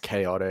sounds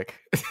chaotic.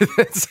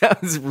 That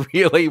sounds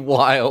really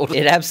wild.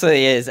 It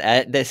absolutely is.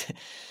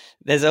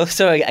 There's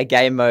also a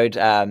game mode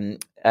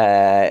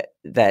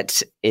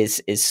that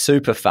is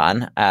super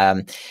fun.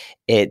 I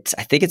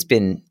think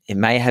it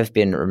may have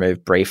been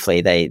removed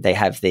briefly. They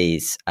have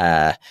these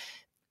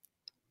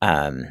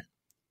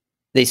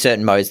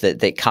certain modes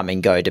that come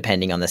and go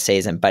depending on the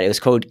season, but it was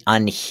called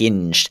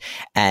Unhinged,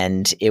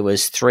 and it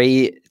was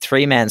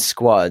three-man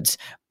squads,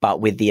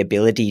 but with the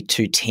ability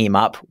to team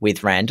up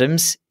with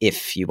randoms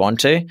if you want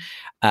to.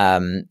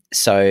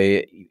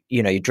 So,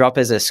 you drop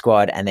as a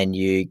squad, and then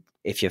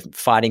if you're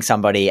fighting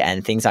somebody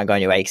and things aren't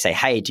going your way, you say,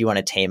 hey, do you want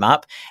to team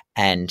up?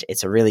 And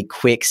it's a really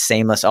quick,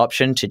 seamless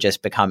option to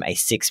just become a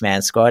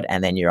 6-man squad,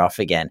 and then you're off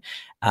again.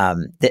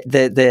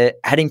 The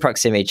adding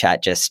proximity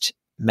chat just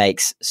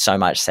makes so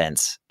much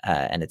sense,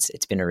 and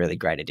it's been a really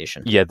great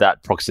addition. Yeah,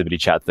 that proximity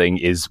chat thing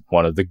is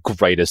one of the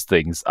greatest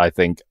things I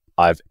think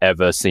I've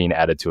ever seen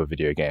added to a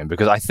video game,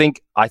 because I think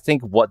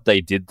what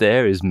they did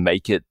there is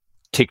make it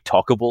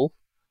TikTokable,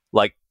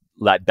 like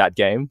that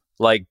game.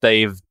 Like,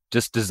 they've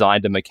just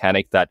designed a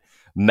mechanic that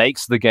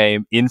makes the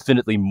game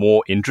infinitely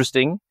more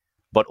interesting,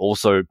 but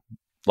also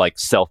like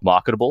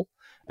self-marketable,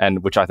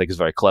 and which I think is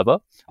very clever.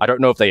 I don't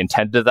know if they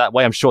intended it that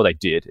way. I'm sure they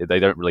did. They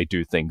don't really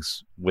do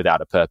things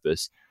without a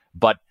purpose.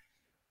 But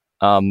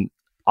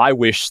I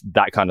wish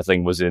that kind of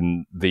thing was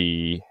in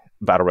the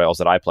battle royales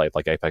that I played,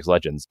 like Apex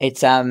Legends.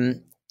 It's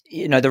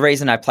the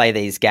reason I play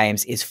these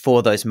games is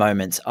for those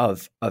moments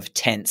of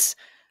tense,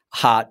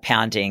 heart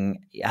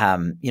pounding,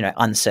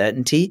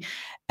 uncertainty.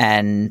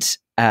 And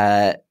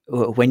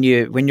when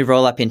you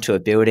roll up into a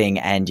building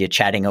and you're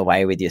chatting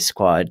away with your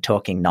squad,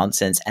 talking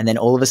nonsense, and then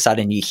all of a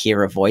sudden you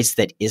hear a voice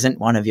that isn't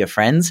one of your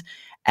friends,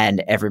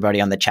 and everybody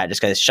on the chat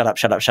just goes, shut up,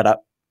 shut up, shut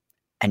up.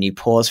 And you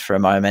pause for a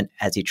moment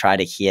as you try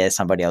to hear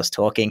somebody else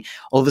talking.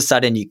 All of a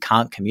sudden you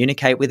can't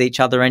communicate with each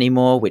other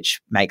anymore,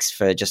 which makes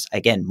for just,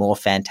 again, more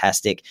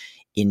fantastic,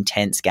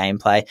 intense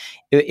gameplay.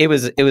 It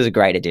was a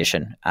great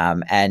addition.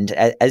 And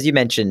as you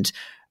mentioned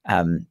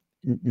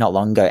not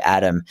long ago,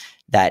 Adam,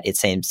 that it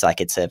seems like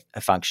it's a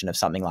function of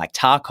something like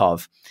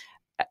Tarkov.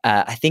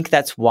 I think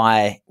that's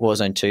why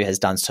Warzone 2 has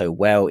done so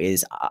well,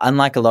 is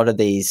unlike a lot of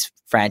these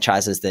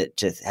franchises that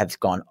just have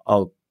gone,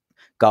 oh,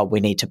 God,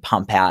 we need to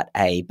pump out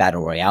a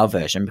battle royale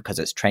version because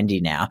it's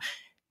trendy now.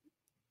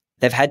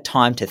 they've had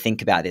time to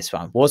think about this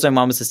one. Warzone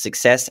 1 was a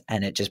success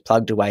and it just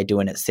plugged away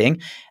doing its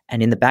thing.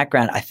 And in the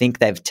background, I think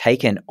they've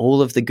taken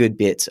all of the good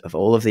bits of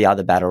all of the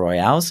other battle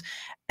royales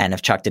and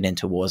have chucked it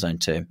into Warzone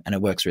 2, and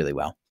it works really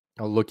well.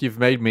 Oh, look, you've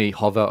made me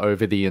hover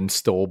over the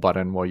install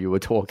button while you were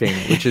talking,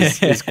 which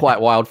is quite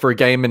wild for a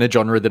game in a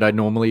genre that I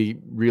normally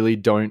really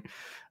don't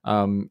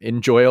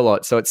enjoy a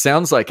lot. So it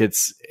sounds like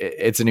it's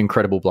an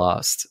incredible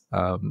blast.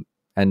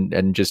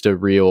 And just a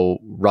real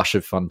rush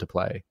of fun to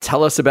play.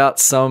 Tell us about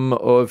some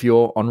of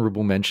your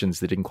honorable mentions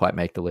that didn't quite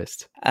make the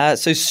list.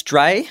 So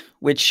Stray,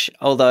 which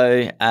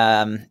although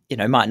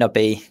might not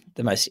be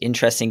the most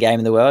interesting game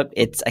in the world,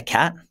 it's a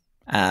cat.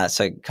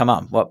 So come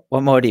on, what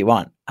more do you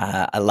want?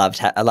 I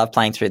love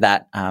playing through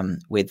that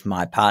with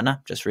my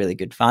partner. Just really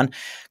good fun.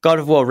 God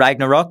of War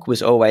Ragnarok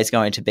was always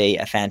going to be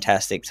a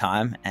fantastic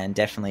time and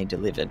definitely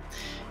delivered.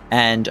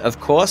 And of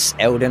course,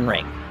 Elden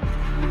Ring.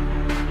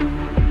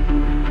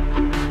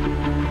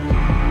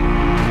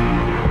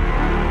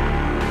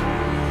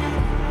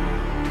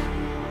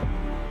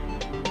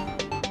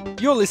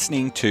 You're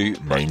listening to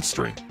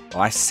Mainstream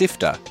by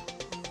Sifter.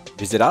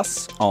 Visit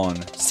us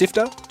on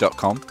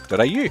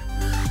sifter.com.au.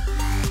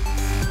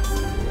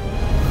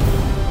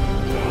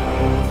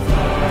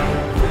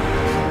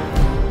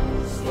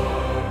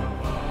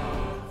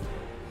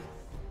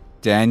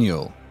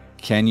 Daniel,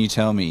 can you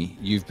tell me,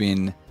 you've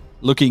been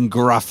looking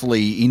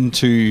gruffly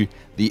into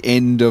the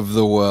end of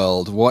the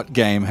world. What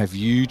game have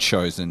you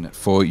chosen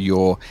for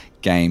your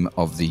game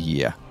of the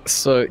year?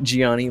 So,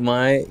 Gianni,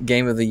 my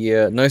game of the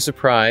year, no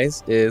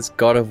surprise, is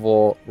God of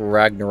War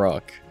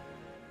Ragnarok.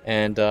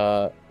 And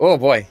oh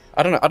boy,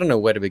 I don't know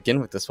where to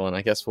begin with this one.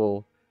 I guess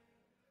we'll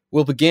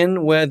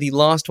begin where the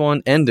last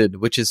one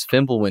ended, which is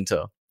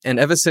Fimbulwinter. And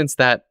ever since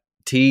that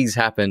tease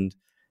happened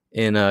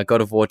in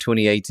God of War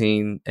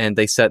 2018, and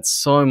they set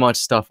so much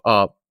stuff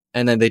up,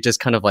 and then they just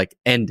kind of like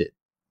ended.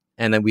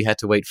 And then we had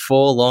to wait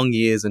 4 long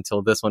years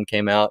until this one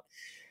came out.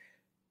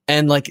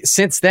 And like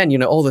since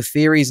then, all the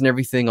theories and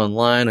everything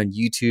online on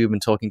YouTube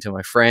and talking to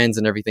my friends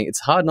and everything,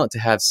 it's hard not to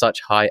have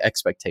such high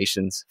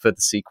expectations for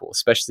the sequel,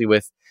 especially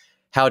with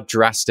how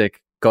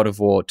drastic God of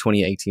War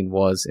 2018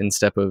 was in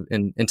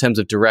terms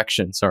of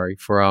direction,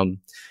 for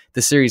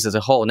the series as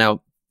a whole.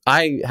 Now,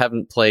 I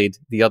haven't played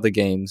the other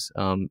games,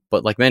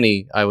 but like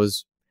many, I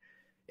was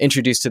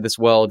introduced to this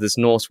world, this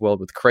Norse world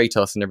with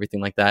Kratos and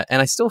everything like that.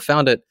 And I still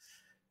found it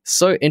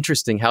so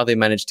interesting how they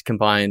managed to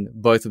combine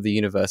both of the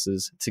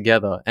universes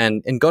together.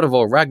 And in God of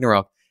War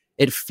Ragnarok,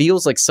 it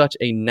feels like such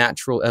a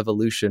natural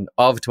evolution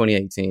of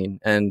 2018.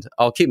 And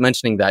I'll keep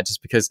mentioning that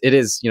just because it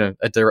is,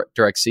 a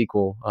direct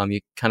sequel.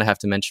 You kind of have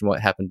to mention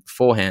what happened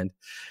beforehand.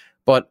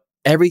 But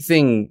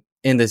everything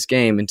in this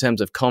game in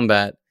terms of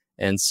combat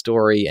and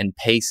story and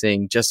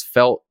pacing just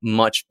felt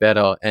much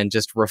better and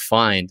just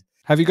refined.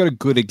 Have you got a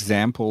good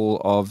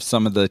example of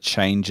some of the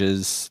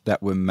changes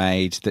that were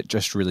made that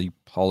just really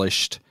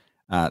polished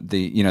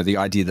the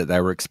idea that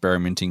they were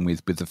experimenting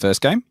with the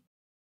first game?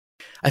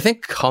 I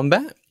think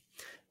combat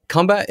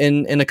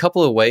in a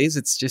couple of ways.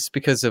 It's just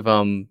because of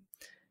in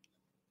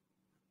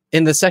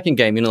the second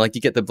game, you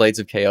get the Blades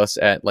of Chaos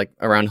at like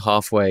around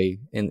halfway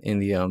in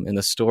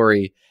the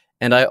story,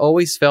 and I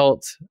always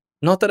felt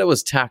not that it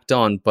was tacked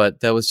on,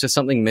 but there was just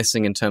something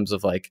missing in terms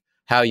of like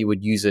how you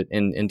would use it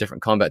in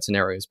different combat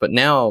scenarios. But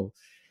now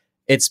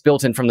it's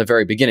built in from the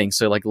very beginning.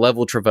 So like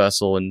level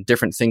traversal and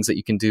different things that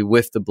you can do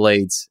with the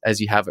blades as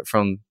you have it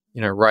from,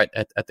 right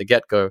at the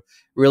get-go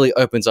really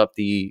opens up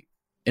the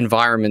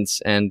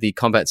environments and the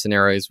combat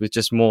scenarios with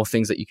just more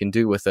things that you can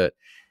do with it.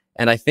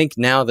 And I think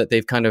now that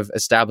they've kind of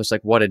established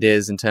like what it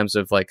is in terms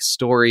of like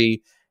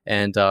story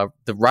and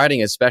the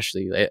writing,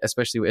 especially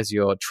as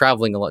you're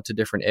traveling a lot to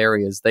different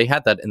areas, they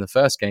had that in the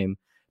first game.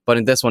 But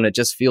in this one, it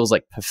just feels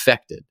like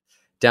perfected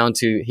down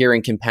to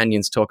hearing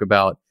companions talk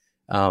about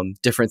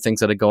different things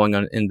that are going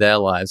on in their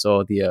lives,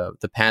 or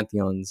the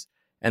pantheons,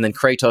 and then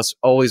Kratos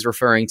always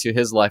referring to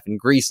his life in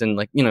Greece. And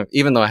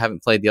even though I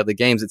haven't played the other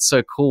games, it's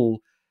so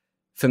cool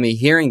for me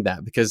hearing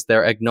that because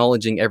they're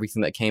acknowledging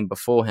everything that came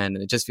beforehand,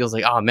 and it just feels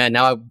like, oh man,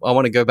 now I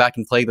want to go back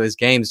and play those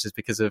games just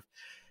because of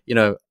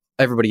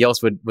everybody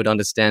else would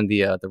understand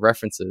the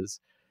references.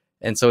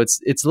 And so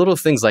it's little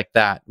things like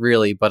that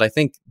really. But I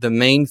think the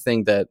main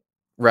thing that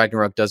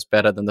Ragnarok does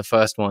better than the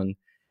first one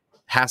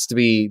has to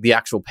be the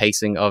actual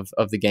pacing of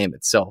the game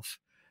itself,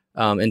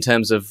 in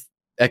terms of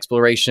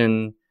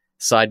exploration,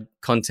 side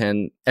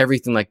content,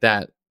 everything like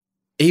that.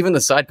 Even the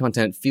side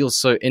content feels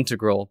so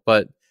integral,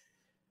 but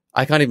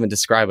I can't even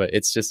describe it.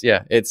 It's just,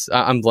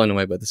 I'm blown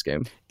away by this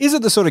game. Is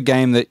it the sort of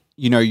game that,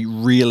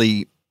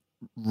 really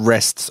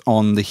rests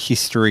on the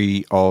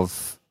history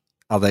of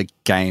other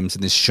games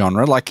in this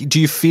genre? Like, do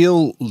you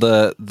feel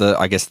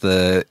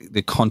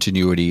the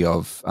continuity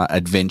of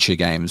adventure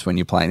games when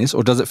you're playing this,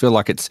 or does it feel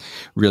like it's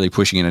really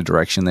pushing in a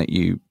direction that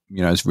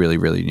is really,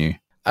 really new?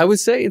 I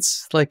would say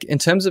it's like, in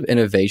terms of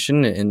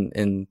innovation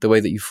in the way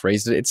that you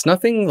phrased it, it's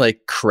nothing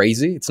like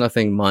crazy. It's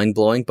nothing mind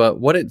blowing, but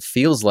what it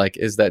feels like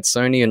is that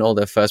Sony and all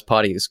their first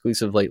party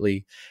exclusive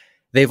lately,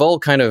 they've all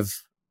kind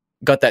of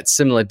got that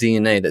similar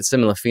DNA, that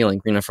similar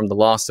feeling, from The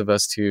Last of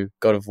Us to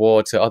God of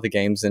War to other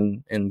games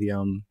in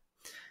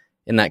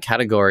that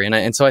category.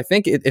 And so I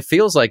think it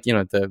feels like,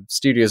 the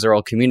studios are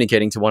all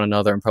communicating to one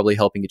another and probably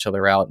helping each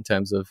other out in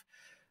terms of,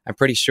 I'm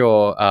pretty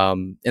sure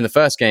in the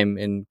first game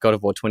in God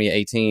of War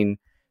 2018,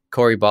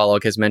 Cory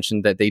Barlog has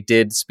mentioned that they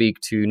did speak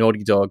to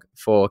Naughty Dog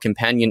for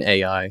companion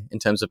AI in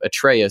terms of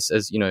Atreus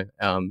as,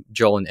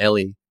 Joel and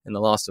Ellie in The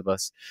Last of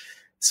Us.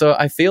 So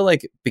I feel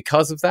like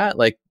because of that,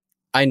 like,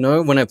 I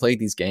know when I play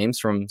these games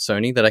from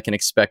Sony that I can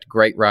expect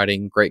great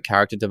writing, great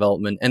character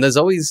development, and there's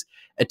always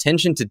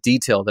attention to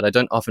detail that I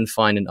don't often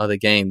find in other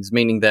games,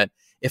 meaning that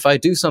if I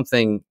do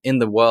something in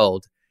the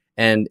world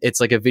and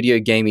it's like a video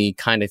gamey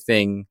kind of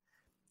thing,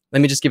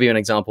 let me just give you an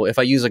example. If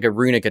I use like a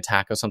runic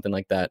attack or something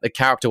like that, the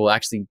character will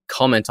actually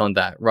comment on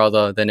that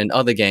rather than in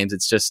other games,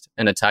 it's just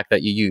an attack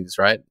that you use,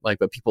 right? Like,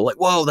 but people are like,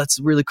 whoa, that's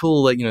really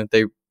cool. Like,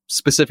 they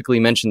specifically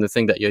mention the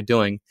thing that you're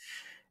doing.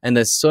 And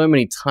there's so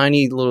many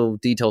tiny little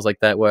details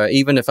like that where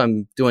even if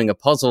I'm doing a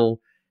puzzle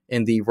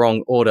in the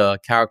wrong order,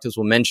 characters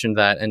will mention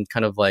that and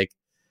kind of like,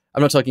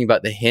 I'm not talking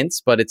about the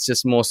hints, but it's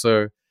just more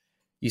so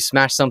you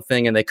smash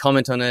something and they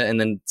comment on it and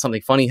then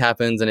something funny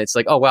happens and it's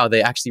like, oh, wow,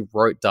 they actually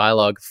wrote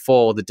dialogue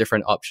for the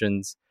different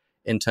options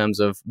in terms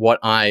of what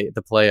I,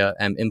 the player,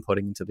 am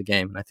inputting into the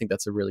game. And I think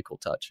that's a really cool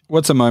touch.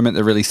 What's a moment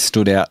that really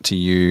stood out to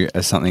you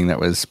as something that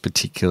was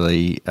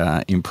particularly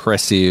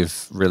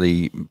impressive,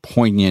 really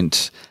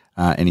poignant,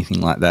 anything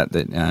like that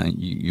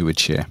you would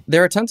share?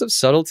 There are tons of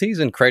subtleties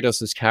in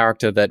Kratos'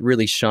 character that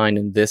really shine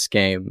in this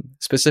game,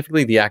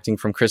 specifically the acting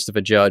from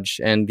Christopher Judge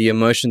and the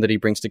emotion that he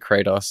brings to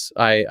Kratos.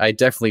 I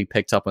definitely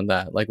picked up on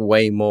that, like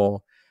way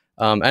more.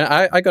 And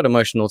I got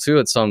emotional too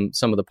at some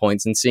of the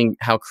points and seeing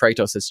how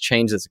Kratos has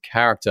changed as a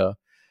character.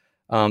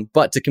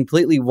 But to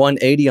completely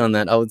 180 on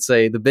that, I would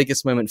say the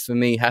biggest moment for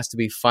me has to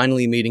be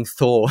finally meeting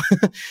Thor.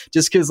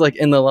 Just because like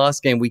in the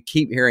last game, we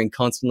keep hearing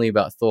constantly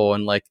about Thor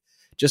and like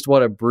just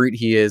what a brute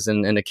he is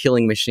and a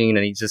killing machine.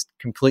 And he's just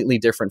completely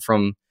different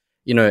from,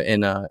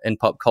 in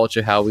pop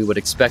culture, how we would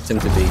expect him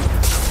to be.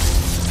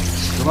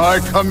 Can I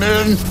come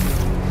in?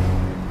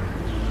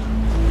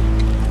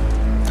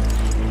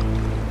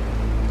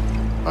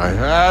 I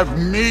have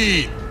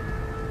meat.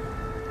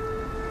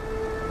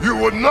 You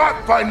would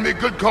not find me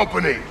good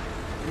company.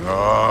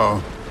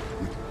 No.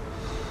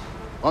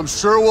 I'm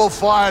sure we'll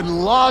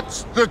find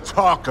lots to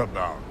talk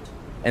about.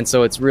 And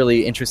so it's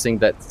really interesting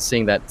that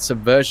seeing that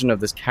subversion of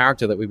this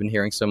character that we've been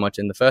hearing so much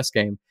in the first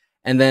game,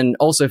 and then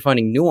also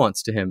finding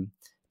nuance to him,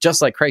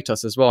 just like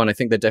Kratos as well. And I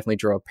think they definitely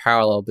draw a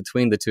parallel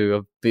between the two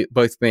of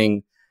both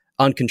being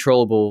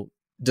uncontrollable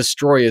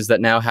destroyers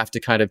that now have to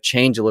kind of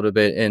change a little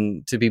bit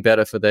and to be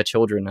better for their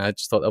children. I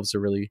just thought that was a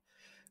really,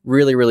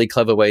 really, really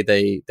clever way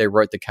they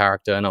wrote the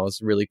character. And I was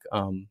really,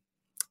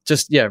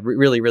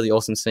 really, really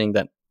awesome seeing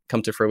that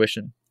come to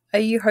fruition. Are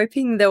you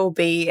hoping there will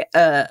be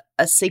a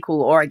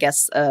sequel or I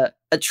guess a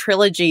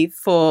trilogy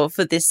for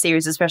this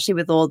series, especially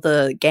with all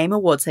the game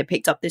awards they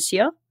picked up this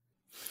year?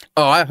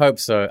 Oh, I hope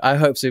so.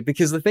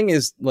 Because the thing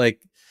is,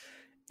 like,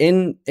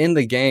 in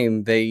the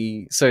game,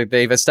 they've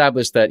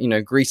established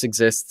that, Greece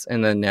exists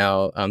and then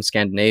now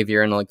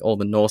Scandinavia and like all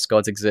the Norse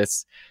gods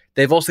exist.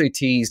 They've also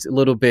teased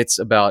little bits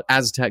about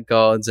Aztec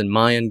gods and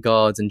Mayan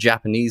gods and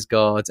Japanese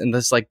gods. And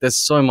there's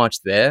so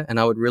much there. And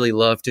I would really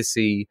love to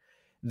see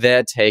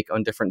their take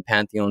on different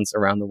pantheons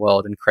around the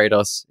world, and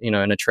Kratos,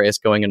 and Atreus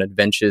going on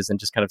adventures and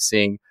just kind of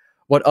seeing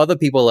what other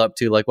people are up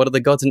to, like what are the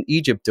gods in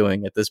Egypt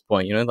doing at this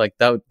point, like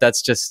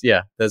that's just,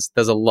 there's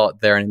a lot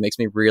there, and it makes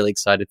me really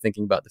excited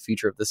thinking about the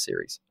future of this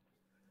series.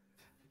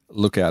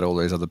 Look out all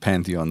those other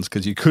pantheons,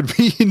 because you could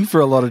be in for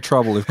a lot of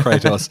trouble if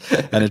Kratos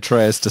and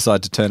Atreus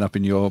decide to turn up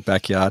in your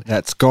backyard.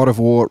 That's God of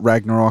War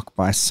Ragnarok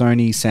by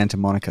Sony Santa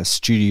Monica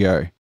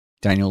Studio.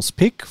 Daniel's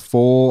pick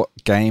for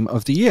Game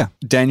of the Year.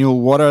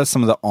 Daniel, what are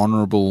some of the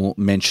honourable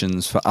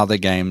mentions for other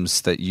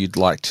games that you'd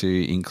like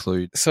to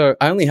include? So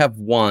I only have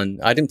one.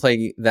 I didn't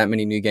play that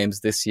many new games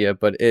this year,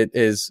 but it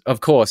is,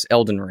 of course,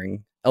 Elden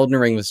Ring. Elden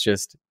Ring was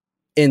just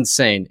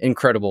insane,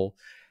 incredible.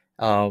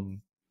 I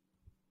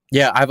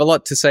have a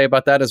lot to say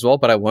about that as well,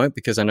 but I won't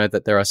because I know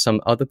that there are some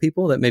other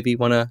people that maybe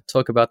want to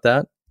talk about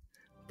that,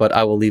 but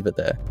I will leave it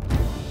there.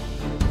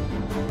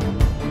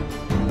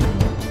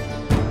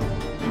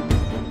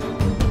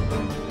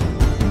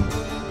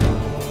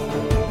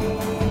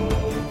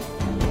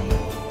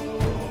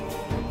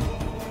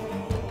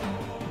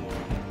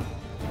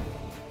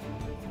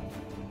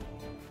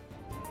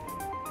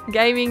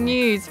 Gaming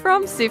news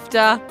from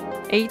Sifter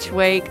each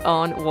week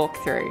on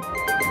Walkthrough.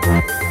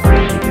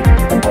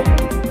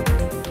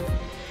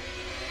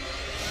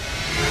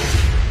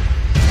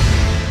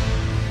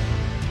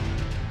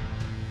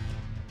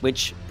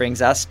 Which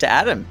brings us to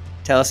Adam.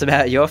 Tell us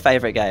about your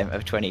favourite game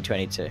of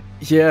 2022.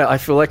 Yeah, I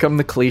feel like I'm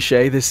the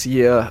cliche this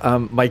year.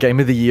 My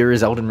game of the year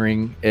is Elden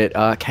Ring. It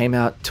came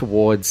out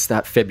towards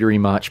that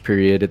February-March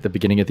period at the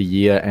beginning of the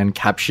year and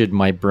captured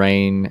my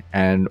brain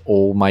and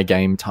all my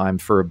game time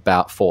for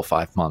about 4 or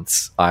 5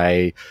 months.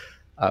 I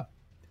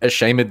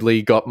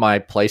ashamedly got my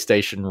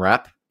PlayStation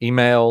Wrap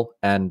email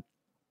and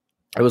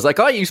it was like,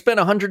 oh, you spent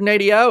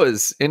 180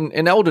 hours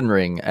in Elden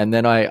Ring. And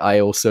then I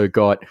also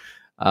got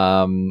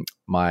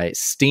my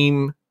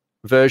Steam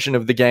version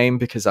of the game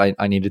because I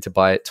needed to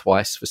buy it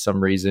twice for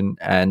some reason.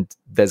 And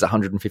there's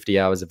 150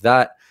 hours of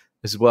that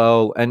as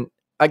well. And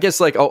I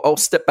guess like I'll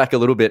step back a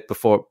little bit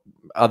before,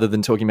 other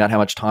than talking about how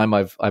much time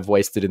I've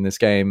wasted in this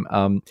game.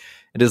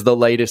 It is the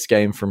latest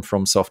game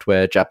from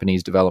Software,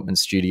 Japanese development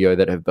studio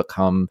that have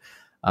become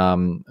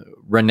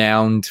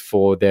renowned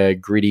for their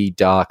gritty,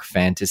 dark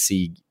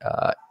fantasy,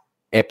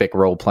 epic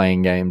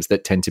role-playing games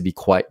that tend to be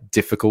quite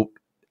difficult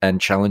and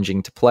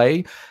challenging to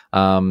play,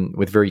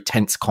 with very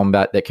tense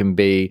combat that can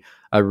be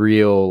a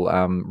real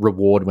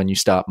reward when you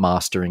start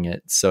mastering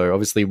it. So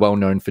obviously well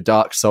known for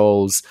Dark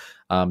Souls,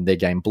 their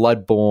game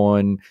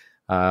Bloodborne,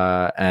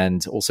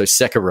 and also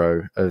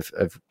Sekiro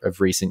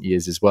of recent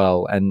years as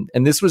well. And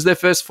this was their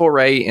first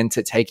foray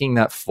into taking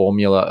that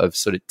formula of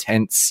sort of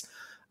tense,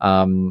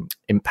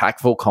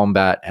 impactful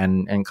combat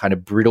and kind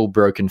of brittle,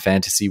 broken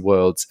fantasy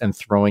worlds and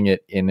throwing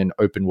it in an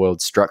open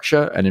world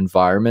structure and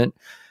environment.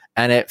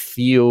 And it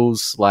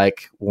feels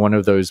like one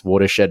of those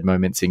watershed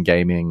moments in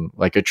gaming,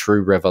 like a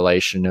true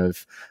revelation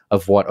of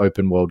what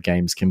open world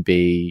games can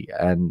be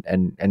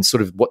and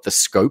sort of what the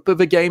scope of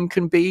a game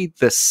can be,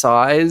 the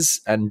size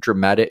and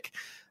dramatic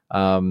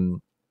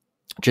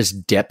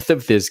just depth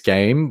of this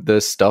game,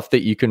 the stuff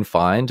that you can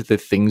find, the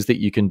things that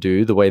you can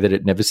do, the way that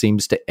it never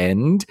seems to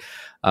end,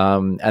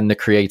 and the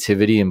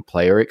creativity and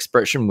player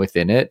expression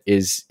within it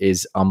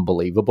is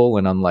unbelievable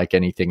and unlike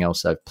anything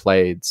else I've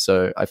played.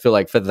 So I feel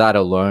like for that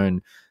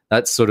alone,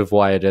 that's sort of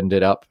why it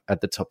ended up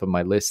at the top of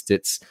my list.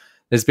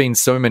 There's been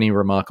so many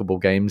remarkable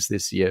games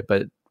this year,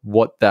 but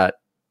what that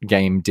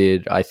game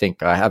did, I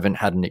think I haven't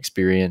had an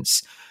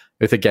experience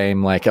with a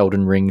game like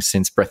Elden Ring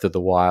since Breath of the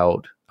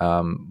Wild,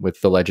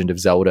 with The Legend of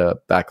Zelda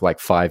back like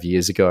 5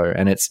 years ago.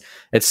 And it's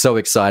so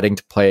exciting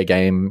to play a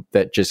game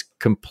that just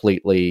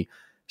completely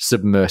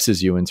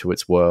submerses you into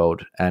its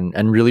world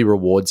and really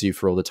rewards you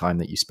for all the time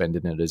that you spend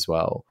in it as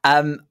well.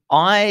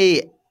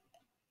 I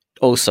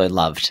also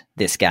loved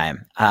this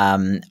game.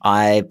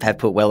 I have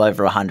put well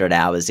over 100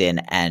 hours in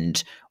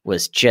and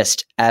was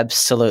just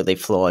absolutely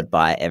floored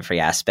by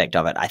every aspect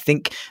of it. I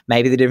think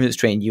maybe the difference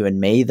between you and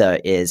me, though,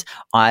 is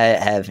I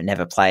have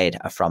never played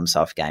a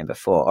FromSoft game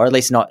before, or at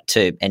least not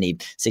to any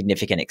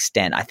significant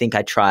extent. I think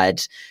I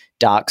tried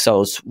Dark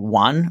Souls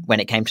 1 when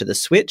it came to the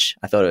Switch.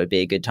 I thought it would be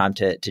a good time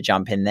to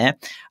jump in there.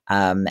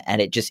 And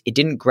it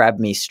didn't grab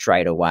me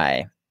straight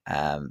away.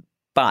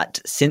 But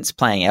since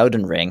playing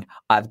Elden Ring,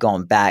 I've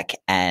gone back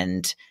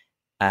and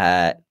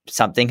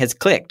something has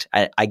clicked.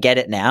 I get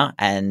it now.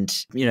 And,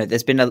 you know,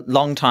 there's been a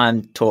long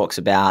time talks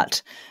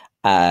about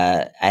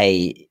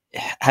having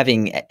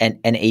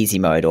an easy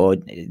mode or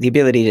the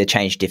ability to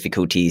change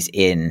difficulties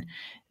in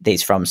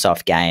these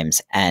FromSoft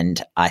games.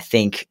 And I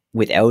think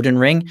with Elden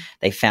Ring,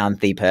 they found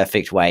the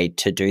perfect way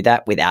to do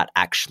that without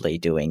actually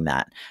doing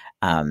that.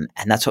 And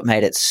that's what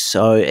made it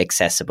so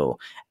accessible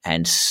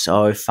and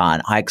so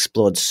fun. I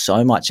explored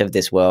so much of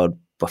this world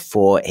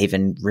before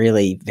even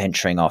really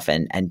venturing off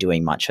and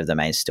doing much of the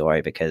main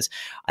story, because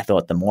I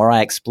thought the more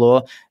I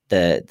explore,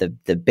 the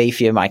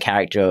beefier my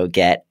character will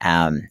get,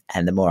 and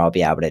the more I'll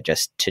be able to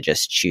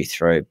just chew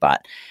through.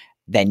 But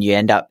then you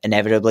end up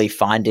inevitably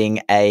finding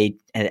an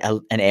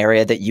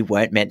area that you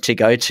weren't meant to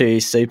go to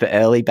super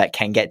early but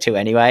can get to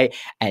anyway,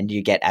 and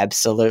you get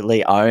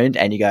absolutely owned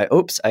and you go,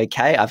 oops,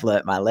 okay, I've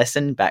learnt my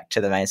lesson, back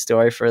to the main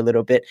story for a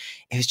little bit.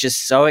 It was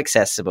just so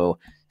accessible,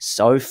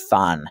 so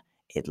fun.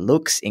 It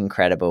looks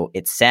incredible.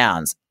 It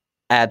sounds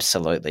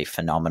absolutely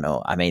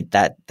phenomenal. I mean,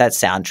 that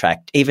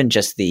soundtrack, even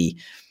just the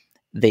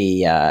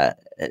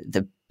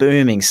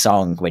booming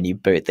song when you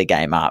boot the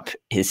game up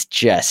is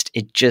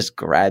it just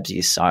grabs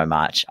you so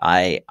much.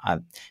 I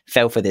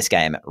fell for this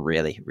game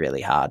really,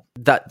 really hard.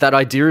 That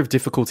idea of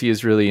difficulty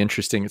is really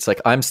interesting. It's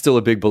like, I'm still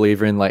a big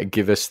believer in like,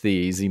 give us the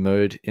easy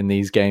mode in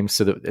these games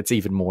so that it's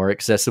even more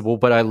accessible.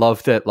 But I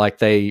love that like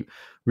they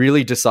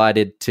really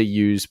decided to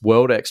use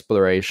world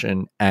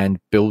exploration and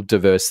build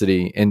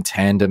diversity in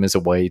tandem as a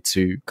way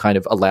to kind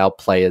of allow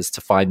players to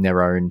find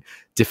their own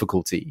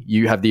difficulty.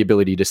 You have the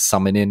ability to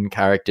summon in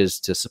characters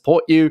to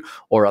support you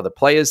or other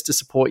players to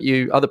support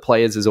you. Other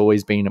players has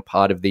always been a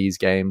part of these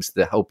games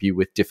that help you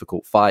with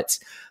difficult fights,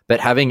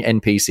 but having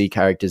NPC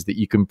characters that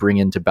you can bring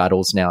into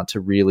battles now to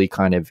really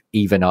kind of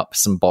even up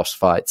some boss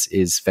fights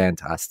is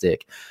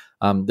fantastic.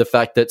 The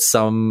fact that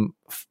some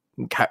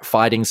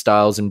fighting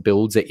styles and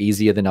builds are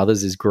easier than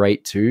others is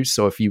great too.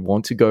 So if you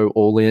want to go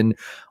all in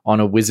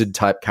on a wizard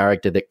type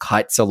character that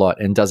kites a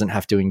lot and doesn't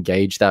have to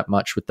engage that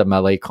much with the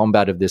melee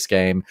combat of this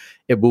game,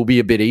 it will be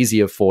a bit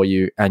easier for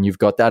you, and you've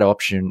got that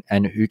option,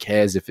 and who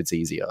cares if it's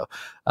easier.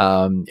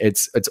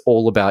 It's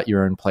all about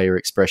your own player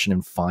expression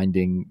and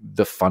finding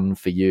the fun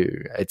for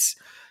you. It's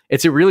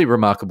a really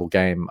remarkable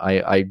game.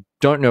 I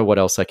don't know what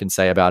else I can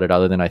say about it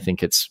other than I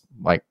think it's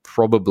like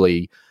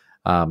probably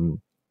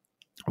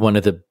one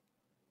of the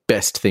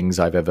best things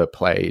I've ever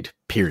played,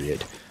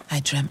 period. I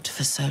dreamt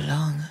for so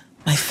long.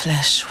 My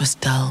flesh was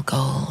dull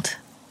gold,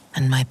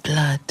 and my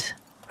blood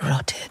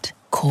rotted.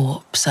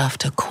 corpse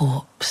after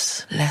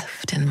corpse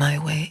left in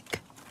my wake.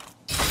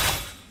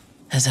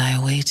 As I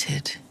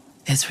awaited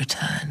its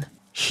return,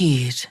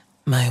 heed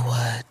my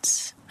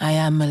words. I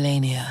am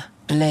Melania,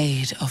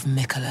 Blade of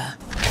Mikola.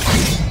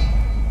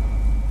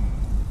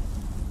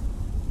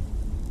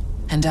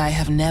 And I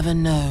have never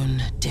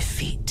known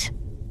defeat.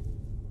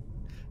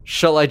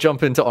 Shall I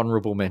jump into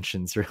honorable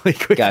mentions really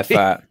quickly? Go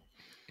for it.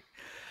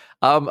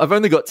 I've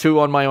only got 2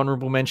 on my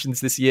honorable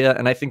mentions this year,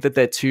 and I think that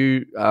they're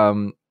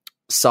 2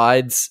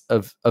 sides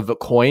of a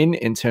coin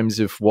in terms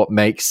of what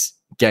makes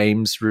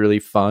games really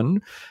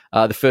fun.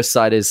 The first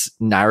side is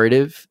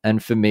narrative,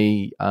 and for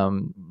me,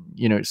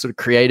 sort of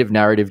creative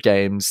narrative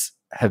games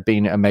have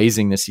been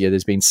amazing this year.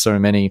 There's been so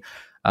many,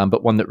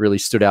 but one that really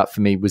stood out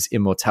for me was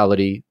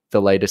Immortality,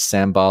 the latest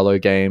Sam Barlow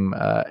game,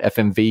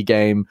 FMV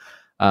game.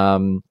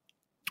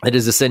 It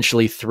is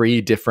essentially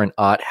 3 different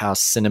art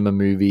house cinema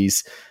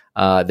movies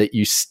that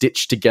you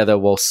stitch together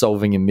while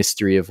solving a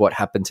mystery of what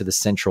happened to the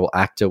central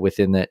actor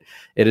within it.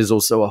 It is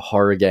also a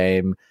horror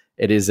game.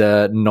 It is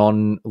a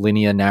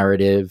non-linear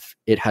narrative.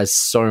 It has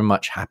so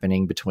much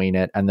happening between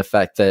it. And the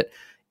fact that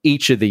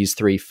each of these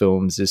 3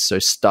 films is so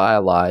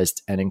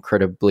stylized and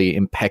incredibly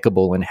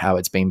impeccable in how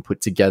it's been put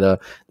together.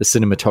 The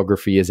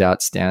cinematography is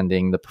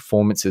outstanding. The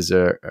performances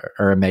are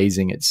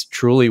amazing. It's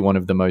truly one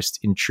of the most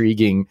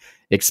intriguing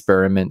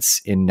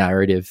experiments in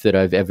narrative that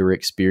I've ever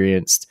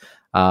experienced.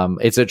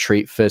 It's a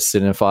treat for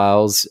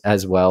cinephiles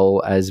as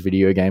well as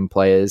video game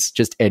players.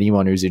 Just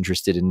anyone who's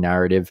interested in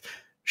narrative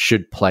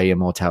should play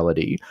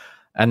Immortality.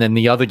 And then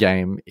the other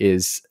game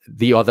is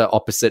the other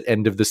opposite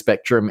end of the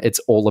spectrum. It's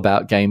all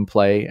about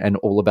gameplay and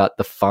all about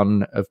the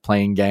fun of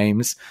playing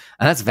games.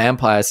 And that's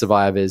Vampire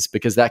Survivors,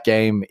 because that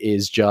game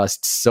is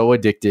just so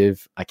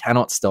addictive. I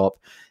cannot stop.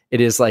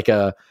 It is like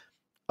a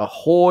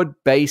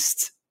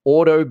horde-based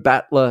auto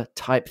battler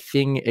type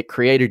thing. It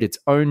created its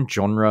own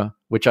genre,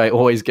 which I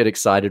always get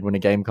excited when a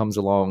game comes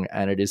along,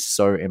 and it is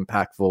so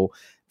impactful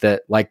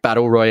that, like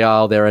Battle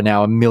Royale, there are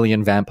now 1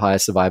 million Vampire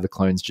Survivor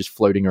clones just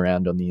floating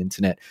around on the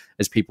internet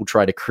as people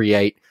try to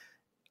create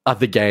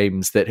other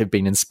games that have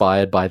been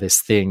inspired by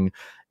this thing.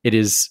 It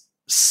is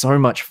so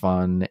much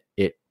fun.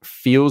 It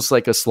feels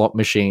like a slot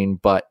machine,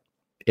 but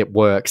it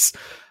works.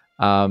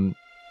 And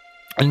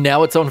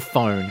now it's on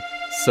phone,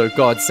 so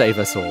God save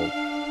us all.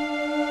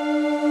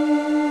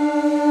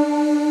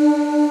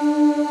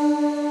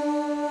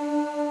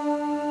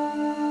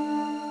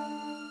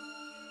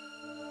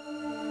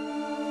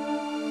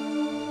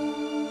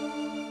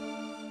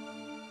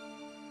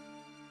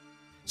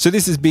 So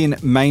this has been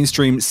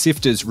Mainstream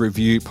Sifters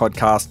Review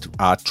Podcast,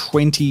 our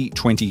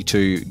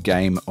 2022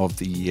 Game of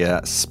the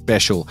Year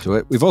special to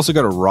it. We've also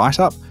got a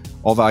write-up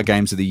of our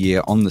Games of the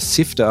Year on the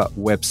Sifter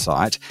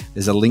website.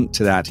 There's a link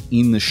to that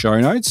in the show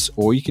notes,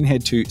 or you can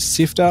head to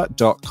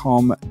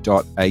sifter.com.au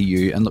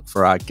and look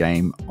for our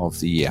Game of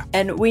the Year.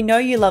 And we know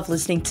you love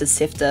listening to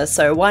Sifter,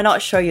 so why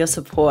not show your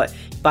support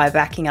by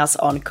backing us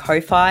on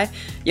Ko-Fi?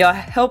 Your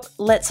help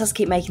lets us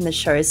keep making the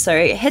show,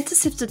 so head to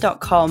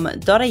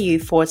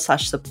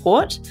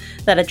sifter.com.au/support.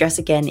 That address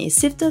again is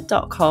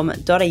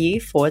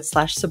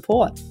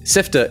sifter.com.au/support.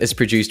 Sifter is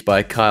produced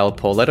by Kyle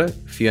Pauletto,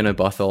 Fiona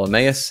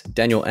Bartholomeus,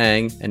 Daniel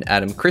Ang, and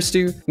Adam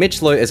Christou.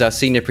 Mitch Lowe is our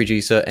senior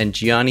producer, and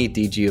Gianni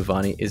Di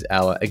Giovanni is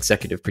our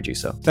executive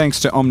producer. Thanks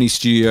to Omni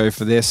Studio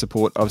for their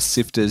support of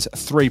Sifter's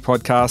 3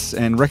 podcasts,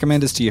 and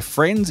recommend us to your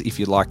friends if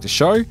you like the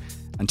show.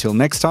 Until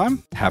next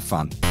time, have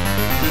fun.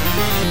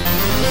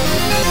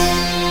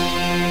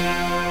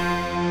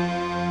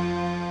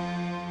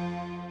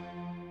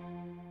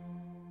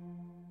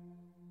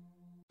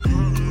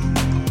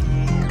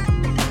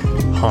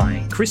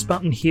 Hi, Chris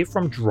Button here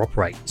from Drop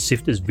Rate,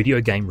 Sifter's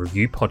video game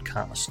review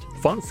podcast.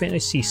 Final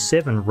Fantasy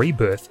VII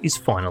Rebirth is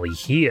finally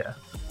here,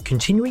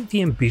 continuing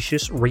the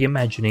ambitious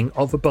reimagining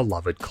of a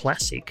beloved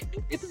classic.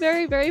 It's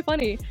very, very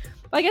funny.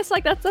 I guess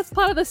that's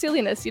part of the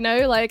silliness, you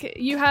know, like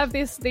you have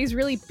these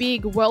really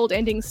big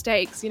world-ending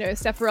stakes, you know,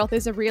 Sephiroth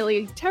is a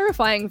really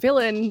terrifying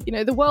villain, you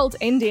know, the world's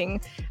ending,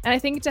 and I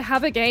think to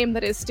have a game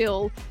that is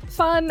still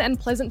fun and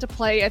pleasant to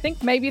play, I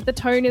think maybe the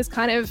tone is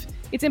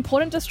it's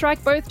important to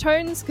strike both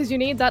tones because you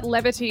need that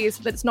levity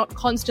so that it's not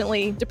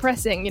constantly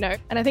depressing, you know,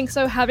 and I think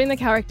so having the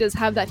characters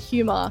have that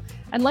humor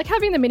and like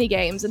having the mini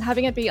games and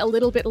having it be a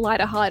little bit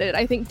lighter hearted,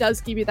 I think does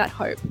give you that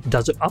hope.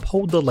 Does it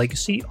uphold the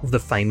legacy of the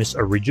famous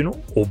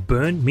original or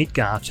burn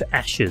Midgar to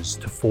ashes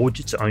to forge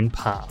its own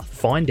path?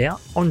 Find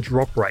out on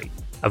Drop Rate,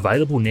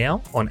 available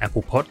now on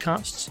Apple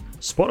Podcasts,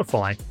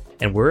 Spotify,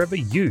 and wherever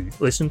you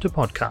listen to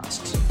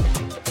podcasts.